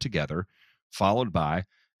that he put together, followed by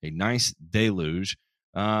a nice deluge.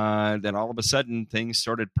 Then all of a sudden things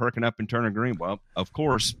started perking up and turning green. Well, of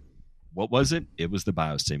course, what was it? It was the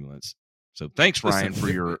biostimulants. So thanks, Ryan, for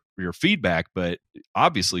your feedback, but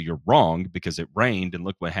obviously you're wrong because it rained and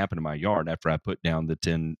look what happened to my yard after I put down the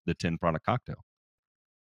 10 product cocktail.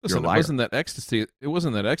 Listen, it wasn't that ecstasy. It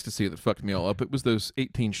wasn't that ecstasy that fucked me all up. It was those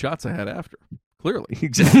 18 shots I had after. Clearly,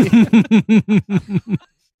 exactly.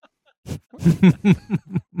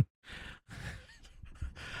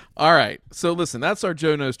 All right. So listen, that's our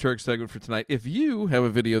Joe Knows Turk segment for tonight. If you have a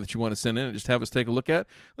video that you want to send in and just have us take a look at,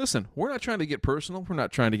 listen, we're not trying to get personal. We're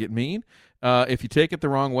not trying to get mean. If you take it the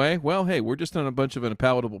wrong way, well, hey, we're just on a bunch of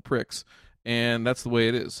unpalatable pricks, and that's the way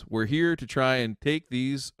it is. We're here to try and take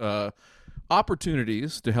these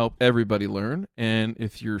opportunities to help everybody learn, and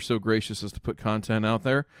if you're so gracious as to put content out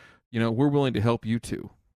there, we're willing to help you too.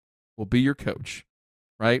 We'll be your coach,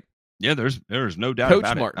 right? Yeah, there's no doubt Coach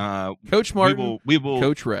about Martin. it. Coach Martin, we will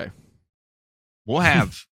Coach Ray. We'll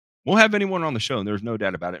have anyone on the show, and there's no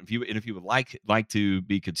doubt about it. If you would like to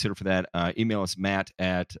be considered for that, email us mail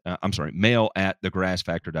at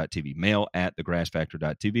thegrassfactor.tv. Mail at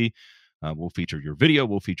thegrassfactor.tv. We'll feature your video.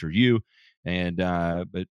 We'll feature you, and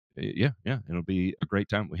but. Yeah, it'll be a great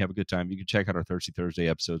time. We have a good time. You can check out our Thirsty Thursday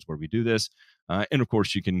episodes where we do this. And, of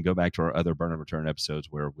course, you can go back to our other Burn and Return episodes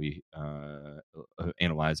where we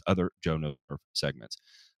analyze other Joe Knows segments.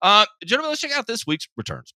 Gentlemen, let's check out this week's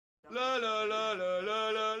returns. La, la, la, la, la,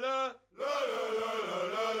 la, la. La, la, la, la,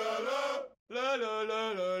 la, la, la. La, la,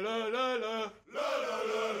 la, la, la, la, la. La,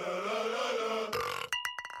 la, la, la, la, la.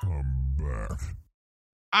 I'm back.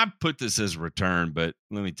 I put this as return, but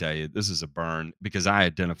let me tell you, this is a burn because I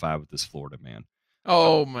identify with this Florida man.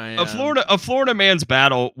 Oh, man. A Florida man's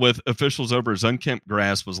battle with officials over his unkempt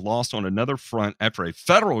grass was lost on another front after a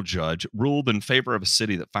federal judge ruled in favor of a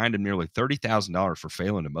city that fined him nearly $30,000 for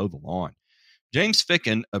failing to mow the lawn. James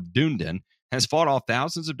Ficken of Dunedin has fought off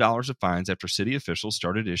thousands of dollars of fines after city officials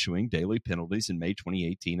started issuing daily penalties in May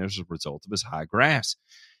 2018 as a result of his high grass.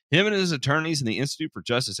 Him and his attorneys in the Institute for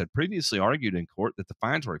Justice had previously argued in court that the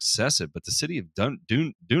fines were excessive, but the city of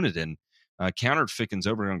Dunedin countered Ficken's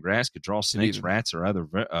overgrown grass could draw snakes, rats, or other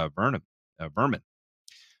vermin.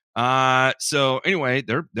 So anyway,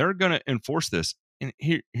 they're going to enforce this. And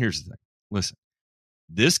here's the thing. Listen,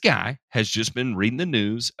 this guy has just been reading the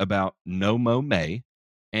news about No Mo May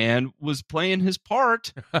and was playing his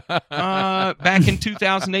part back in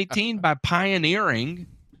 2018 by pioneering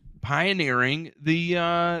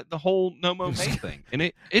the whole No Mo May thing, and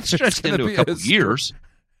it stretched into a couple years.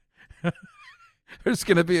 There's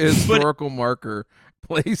going to be a historical marker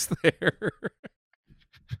placed there.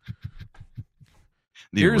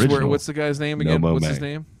 Here's where. What's the guy's name again? What's his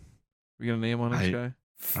name? We got a name on this guy?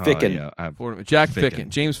 Ficken. Jack Ficken.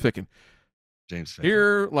 James Ficken.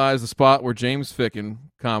 Here lies the spot where James Ficken,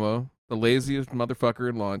 the laziest motherfucker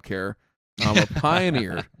in lawn care,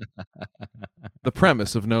 pioneered the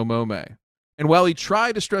premise of No Mo May. And while he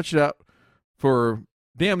tried to stretch it out for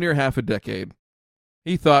damn near half a decade,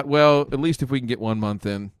 he thought, well, at least if we can get 1 month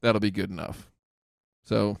in, that'll be good enough.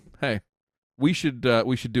 So, hey, we should do a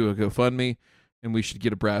GoFundMe, and we should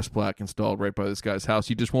get a brass plaque installed right by this guy's house.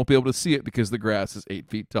 You just won't be able to see it because the grass is 8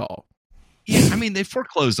 feet tall. Yeah, I mean, they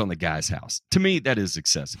foreclosed on the guy's house. To me, that is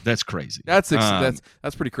excessive. That's crazy. That's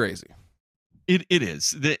pretty crazy. It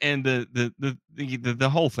is, the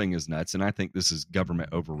whole thing is nuts, and I think this is government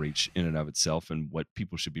overreach in and of itself, and what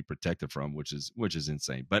people should be protected from, which is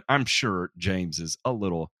insane. But I'm sure James is a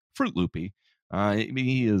little Fruit Loopy. I mean,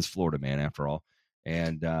 he is Florida man after all,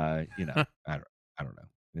 and I don't know.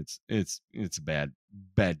 It's a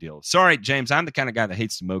bad deal. Sorry, James. I'm the kind of guy that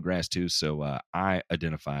hates to mow grass too, so I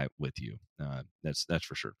identify with you. That's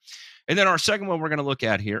for sure. And then our second one we're going to look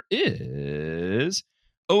at here is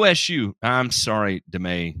OSU. I'm sorry,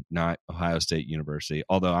 DeMay, not Ohio State University.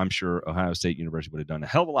 Although I'm sure Ohio State University would have done a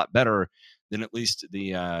hell of a lot better than at least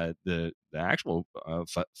the actual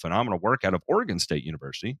phenomenal work out of Oregon State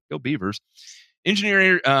University. Go Beavers!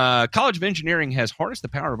 College of Engineering has harnessed the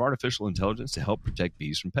power of artificial intelligence to help protect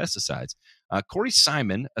bees from pesticides. Corey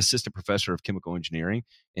Simon, assistant professor of chemical engineering,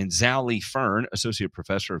 and Zhao Li Fern, associate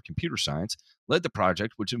professor of computer science, led the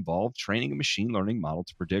project, which involved training a machine learning model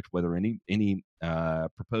to predict whether any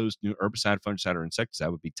proposed new herbicide, fungicide, or insecticide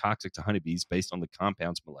would be toxic to honeybees based on the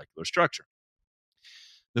compound's molecular structure.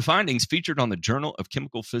 The findings, featured on the Journal of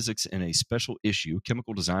Chemical Physics in a special issue,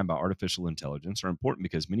 Chemical Design by Artificial Intelligence, are important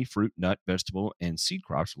because many fruit, nut, vegetable, and seed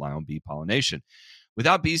crops rely on bee pollination.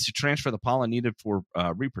 Without bees to transfer the pollen needed for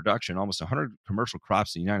reproduction, almost 100 commercial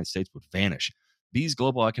crops in the United States would vanish. Bees'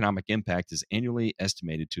 global economic impact is annually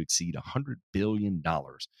estimated to exceed $100 billion.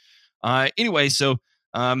 Anyway, so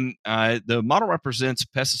the model represents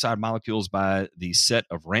pesticide molecules by the set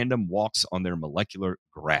of random walks on their molecular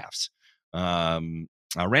graphs.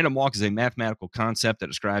 A random walk is a mathematical concept that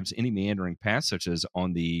describes any meandering path, such as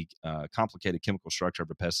on the complicated chemical structure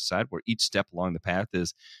of a pesticide, where each step along the path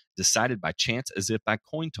is decided by chance as if by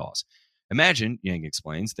coin toss. Imagine, Yang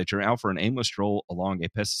explains, that you're out for an aimless stroll along a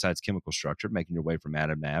pesticide's chemical structure, making your way from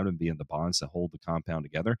atom to atom and via the bonds that hold the compound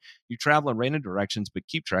together. You travel in random directions, but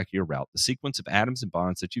keep track of your route. The sequence of atoms and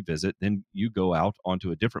bonds that you visit, then you go out onto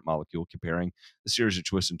a different molecule, comparing the series of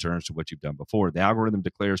twists and turns to what you've done before. The algorithm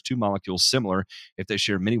declares two molecules similar if they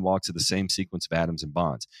share many walks of the same sequence of atoms and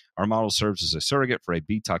bonds. Our model serves as a surrogate for a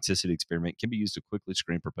bee toxicity experiment, can be used to quickly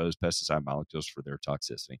screen proposed pesticide molecules for their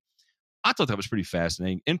toxicity. I thought that was pretty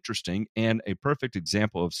fascinating, interesting, and a perfect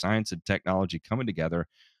example of science and technology coming together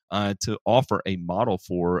to offer a model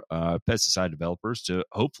for pesticide developers to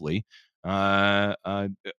hopefully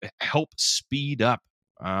help speed up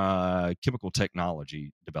chemical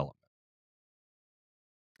technology development.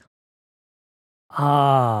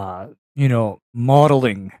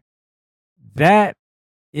 Modeling. That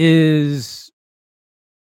is,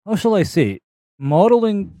 how shall I say it?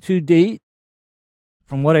 Modeling to date,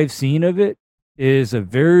 from what I've seen of it, is a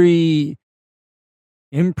very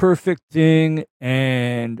imperfect thing,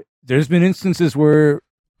 and there's been instances where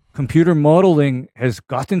computer modeling has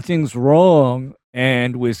gotten things wrong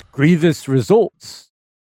and with grievous results.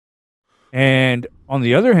 And on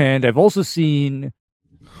the other hand, I've also seen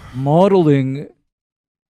modeling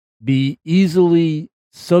be easily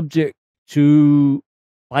subject to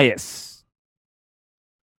bias,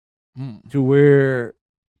 to where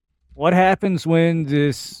what happens when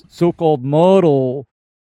this so-called model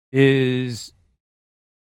is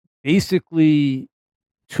basically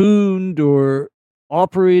tuned or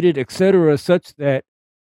operated, etc., such that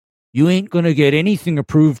you ain't going to get anything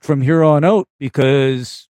approved from here on out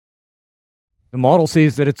because the model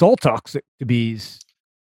says that it's all toxic to bees.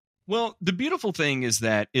 Well, the beautiful thing is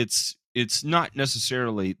that it's it's not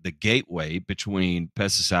necessarily the gateway between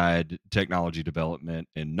pesticide technology development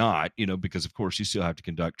and not, because of course you still have to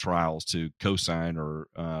conduct trials to co-sign or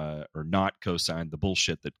not co-sign the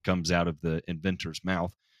bullshit that comes out of the inventor's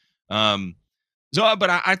mouth. But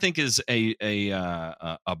I think is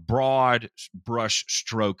a broad brush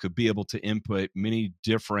stroke could be able to input many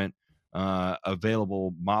different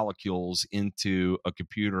available molecules into a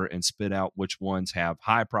computer and spit out which ones have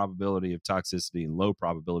high probability of toxicity and low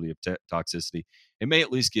probability of toxicity. It may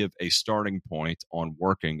at least give a starting point on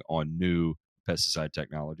working on new pesticide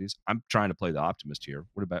technologies. I'm trying to play the optimist here.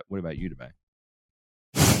 What about you today?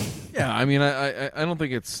 Yeah, I mean, I don't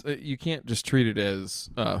think it's you can't just treat it as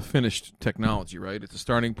finished technology, right? It's a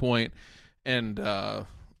starting point, and the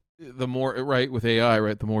more with AI,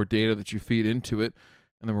 right, the more data that you feed into it,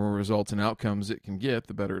 and the more results and outcomes it can get,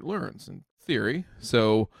 the better it learns in theory.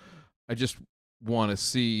 So I just want to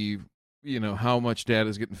see, how much data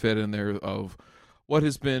is getting fed in there of what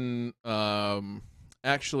has been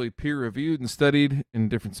actually peer reviewed and studied in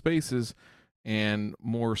different spaces, and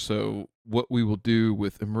more so what we will do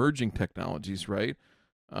with emerging technologies, right?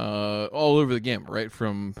 All over the gamut, right?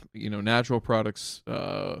 From, natural products,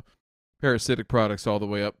 parasitic products, all the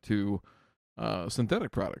way up to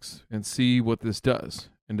synthetic products, and see what this does.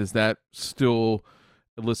 And does that still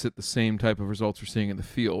elicit the same type of results we're seeing in the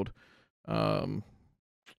field? I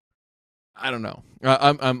don't know.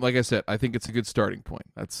 I'm like I said, I think it's a good starting point.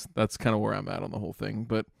 That's kind of where I'm at on the whole thing.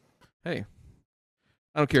 But hey,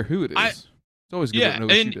 I don't care who it is. It's always good to know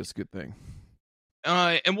she does a good thing.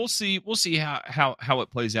 And we'll see how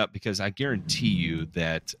it plays out, because I guarantee you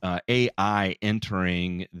that AI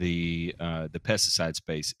entering the pesticide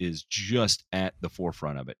space is just at the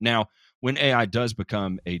forefront of it. Now, when AI does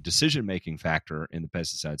become a decision-making factor in the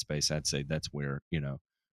pesticide space, I'd say that's where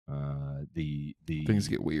the things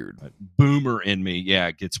get weird. Boomer in me,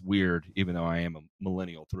 gets weird, even though I am a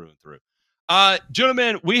millennial through and through.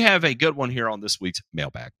 Gentlemen, we have a good one here on this week's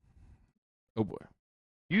mailbag. Oh boy.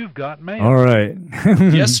 You've got mail. All right.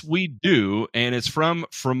 Yes, we do. And it's from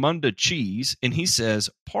Fremunda Cheese. And he says,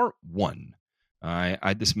 part 1.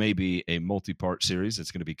 This may be a multi-part series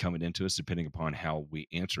that's going to be coming into us depending upon how we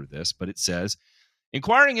answer this. But it says,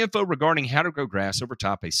 inquiring info regarding how to grow grass over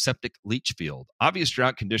top a septic leach field. Obvious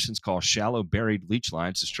drought conditions cause shallow buried leach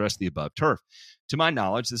lines to stress the above turf. To my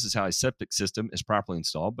knowledge, this is how a septic system is properly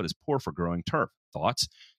installed, but is poor for growing turf. Thoughts?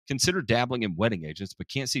 Consider dabbling in wetting agents, but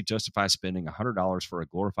can't see justify spending $100 for a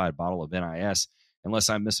glorified bottle of NIS unless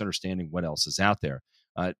I'm misunderstanding what else is out there.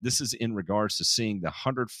 This is in regards to seeing the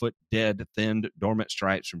 100-foot dead, thinned, dormant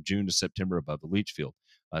stripes from June to September above the leach field.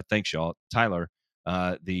 Thanks, y'all. Tyler,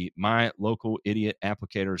 my local idiot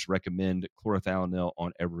applicators recommend chlorothalonil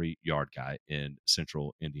on every yard guy in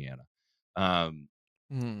central Indiana,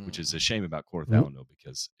 which is a shame about chlorothalonil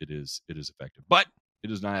because it is effective. But it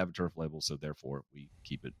does not have a turf label, so therefore we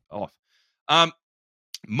keep it off.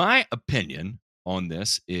 My opinion on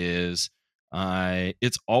this is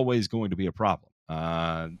it's always going to be a problem.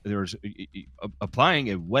 There's applying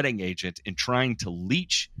a wetting agent and trying to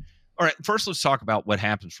leach. All right, first let's talk about what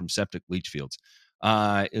happens from septic leach fields.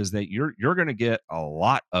 Is that you're going to get a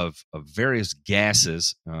lot of various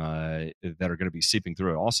gases that are going to be seeping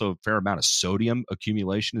through it. Also, a fair amount of sodium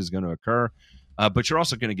accumulation is going to occur. But you're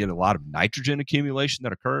also going to get a lot of nitrogen accumulation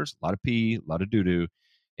that occurs, a lot of pee, a lot of doo-doo.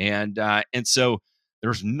 And so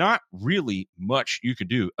there's not really much you can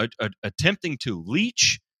do. Attempting to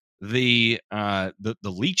leach the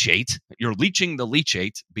leachate, you're leaching the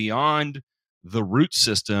leachate beyond the root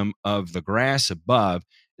system of the grass above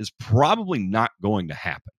is probably not going to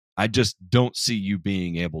happen. I just don't see you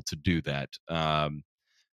being able to do that. And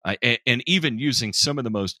even using some of the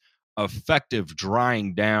most effective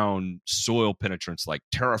drying down soil penetrants like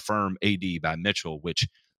TerraFirm AD by Mitchell, which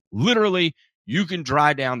literally you can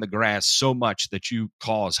dry down the grass so much that you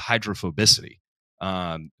cause hydrophobicity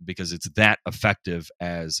because it's that effective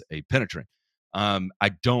as a penetrant.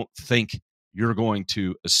 I don't think you're going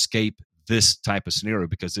to escape this type of scenario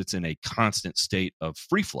because it's in a constant state of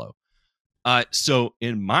free flow. So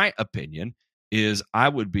in my opinion is I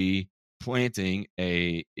would be planting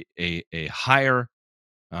a higher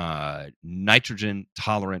nitrogen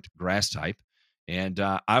tolerant grass type, and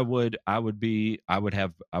I would have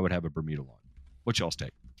a Bermuda lawn. What y'all's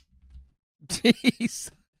take? Jeez.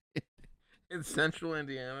 In central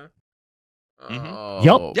Indiana. Mm-hmm.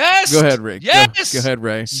 Yep. Yes. Go ahead, Ray. Yes. Go ahead,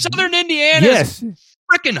 Ray. Southern Indiana. Yes.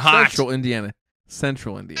 Freaking hot. Central Indiana.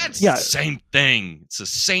 That's the same thing. It's the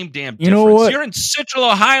same damn difference. You know what? You're in Central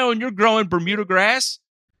Ohio and you're growing Bermuda grass.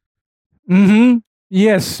 Mm-hmm.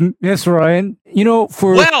 Yes, Ryan. You're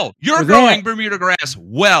growing Bermuda grass.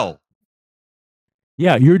 Well.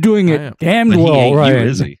 Yeah, you're doing it damned but he well, ain't Ryan. you,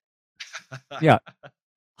 is he? Yeah.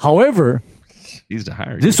 However, He's to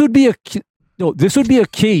hire this you. would be a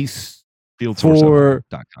case for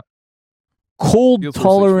cold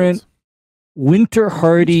tolerant, winter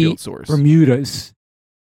hardy Bermudas.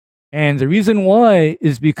 And the reason why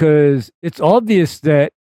is because it's obvious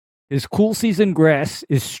that his cool season grass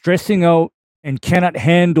is stressing out and cannot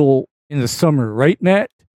handle in the summer, right, Matt?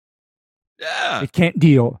 Yeah. It can't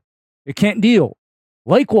deal. It can't deal.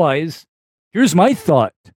 Likewise, here's my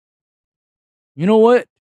thought. You know what?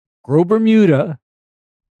 Grow Bermuda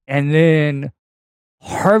and then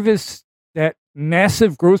harvest that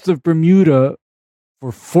massive growth of Bermuda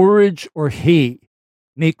for forage or hay.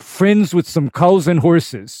 Make friends with some cows and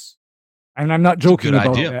horses. And I'm not joking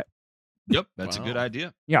about that. Yep, that's a good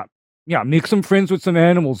idea. Yeah. Yeah, make some friends with some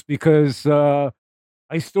animals because I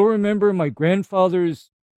still remember my grandfather's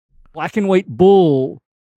black and white bull,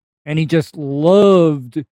 and he just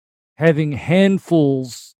loved having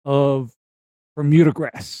handfuls of Bermuda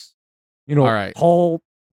grass. You know, tall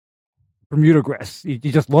Bermuda grass. He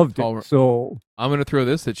just loved it. So I'm going to throw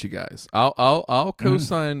this at you guys. I'll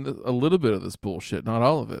co-sign a little bit of this bullshit, not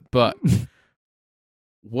all of it. But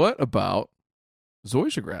what about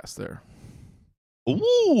zoysia grass there?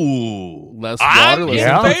 Ooh, less water,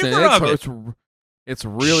 less favor of it. It's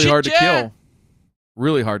really hard to kill.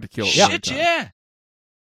 Really hard to kill. Yeah.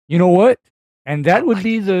 You know what? And that would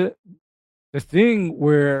be the thing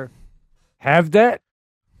where have that.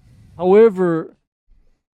 However,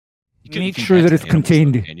 make sure that it's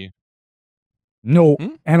contained. Can you? No,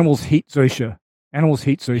 animals hate zoysia. Animals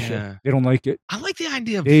hate zoysia. Yeah. They don't like it. I like the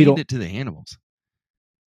idea of feeding it to the animals.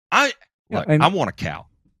 I want a cow.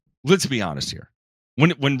 Let's be honest here.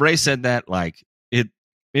 When Ray said that, like it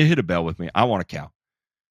hit a bell with me. I want a cow.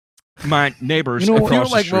 My neighbors, if across you're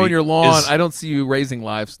like the street mowing your lawn, I don't see you raising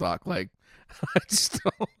livestock. Like, I just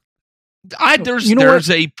don't. There's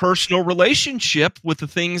a personal relationship with the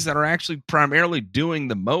things that are actually primarily doing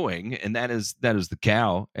the mowing, and that is the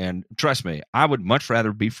cow. And trust me, I would much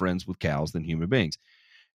rather be friends with cows than human beings.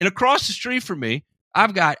 And across the street from me,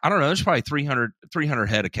 I've got, I don't know, there's probably 300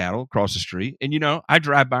 head of cattle across the street. And, I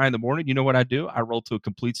drive by in the morning. You know what I do? I roll to a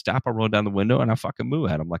complete stop. I roll down the window and I fucking moo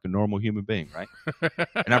at them like a normal human being, right?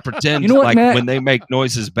 And I pretend when they make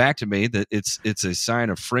noises back to me that it's a sign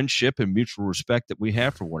of friendship and mutual respect that we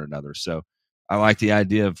have for one another. So I like the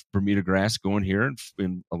idea of Bermuda grass going here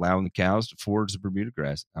and allowing the cows to forage the Bermuda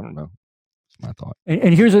grass. I don't know. That's my thought.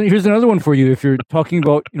 And here's another one for you. If you're talking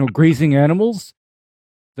about, grazing animals,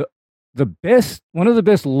 one of the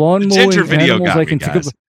best lawn mowing animals I can think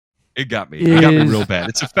of. It got me. It got me real bad.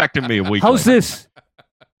 It's affecting me a week. How's this?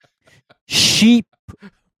 Sheep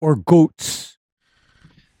or goats?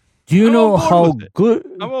 Do you know how good?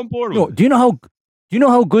 I'm on board with it. Do you know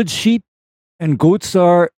how good sheep and goats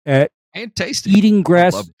are at and tasty eating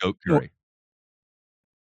grass? I love goat curry.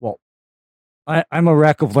 Well, I'm a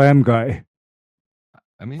rack of lamb guy.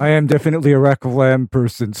 I am definitely a rack of lamb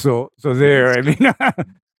person. So there. I mean.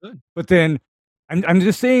 But then I'm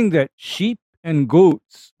just saying that sheep and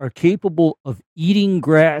goats are capable of eating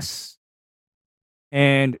grass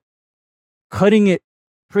and cutting it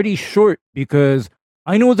pretty short because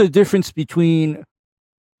I know the difference between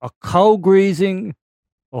a cow grazing,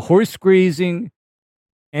 a horse grazing,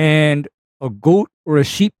 and a goat or a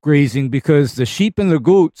sheep grazing because the sheep and the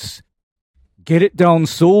goats get it down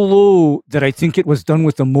so low that I think it was done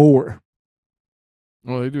with a mower.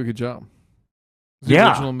 Well, they do a good job. The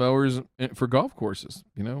original mowers for golf courses,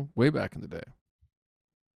 way back in the day.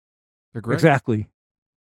 They're great. Exactly.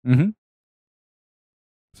 Mm-hmm.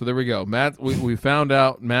 So there we go. Matt, we found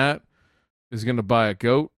out Matt is going to buy a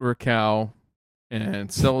goat or a cow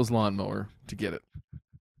and sell his lawnmower to get it.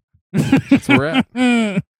 That's where we're at.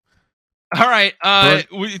 All right.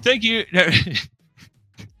 Thank you.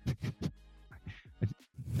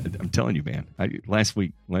 I'm telling you, man. Last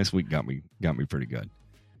week got me pretty good.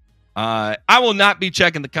 I will not be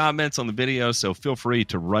checking the comments on the video, so feel free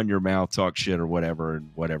to run your mouth, talk shit, or whatever in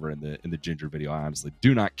the Ginger video. I honestly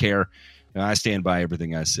do not care. I stand by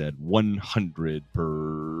everything I said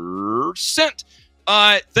 100%.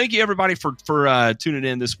 Thank you everybody for tuning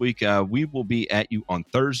in this week. We will be at you on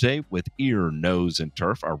Thursday with Ear, Nose, and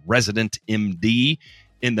Turf. Our resident MD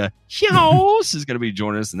in the house is going to be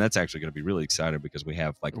joining us, and that's actually going to be really exciting because we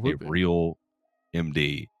have like a real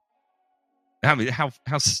MD. I mean, how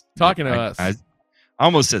talking to us? I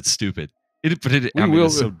almost said stupid.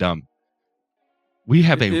 It's so dumb. We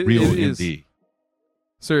have a real MD.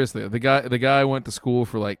 Seriously, the guy went to school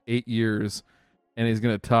for like 8 years, and he's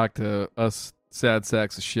gonna talk to us sad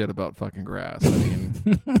sacks of shit about fucking grass. I mean,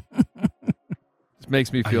 it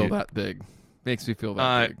makes me feel that big. Makes me feel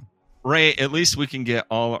that big. Ray, at least we can get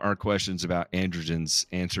all our questions about androgens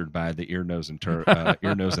answered by the ear, nose, and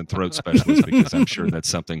throat specialist, because I'm sure that's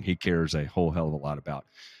something he cares a whole hell of a lot about.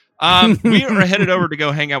 We are headed over to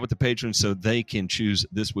go hang out with the patrons so they can choose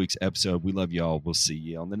this week's episode. We love y'all. We'll see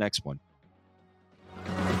you on the next one.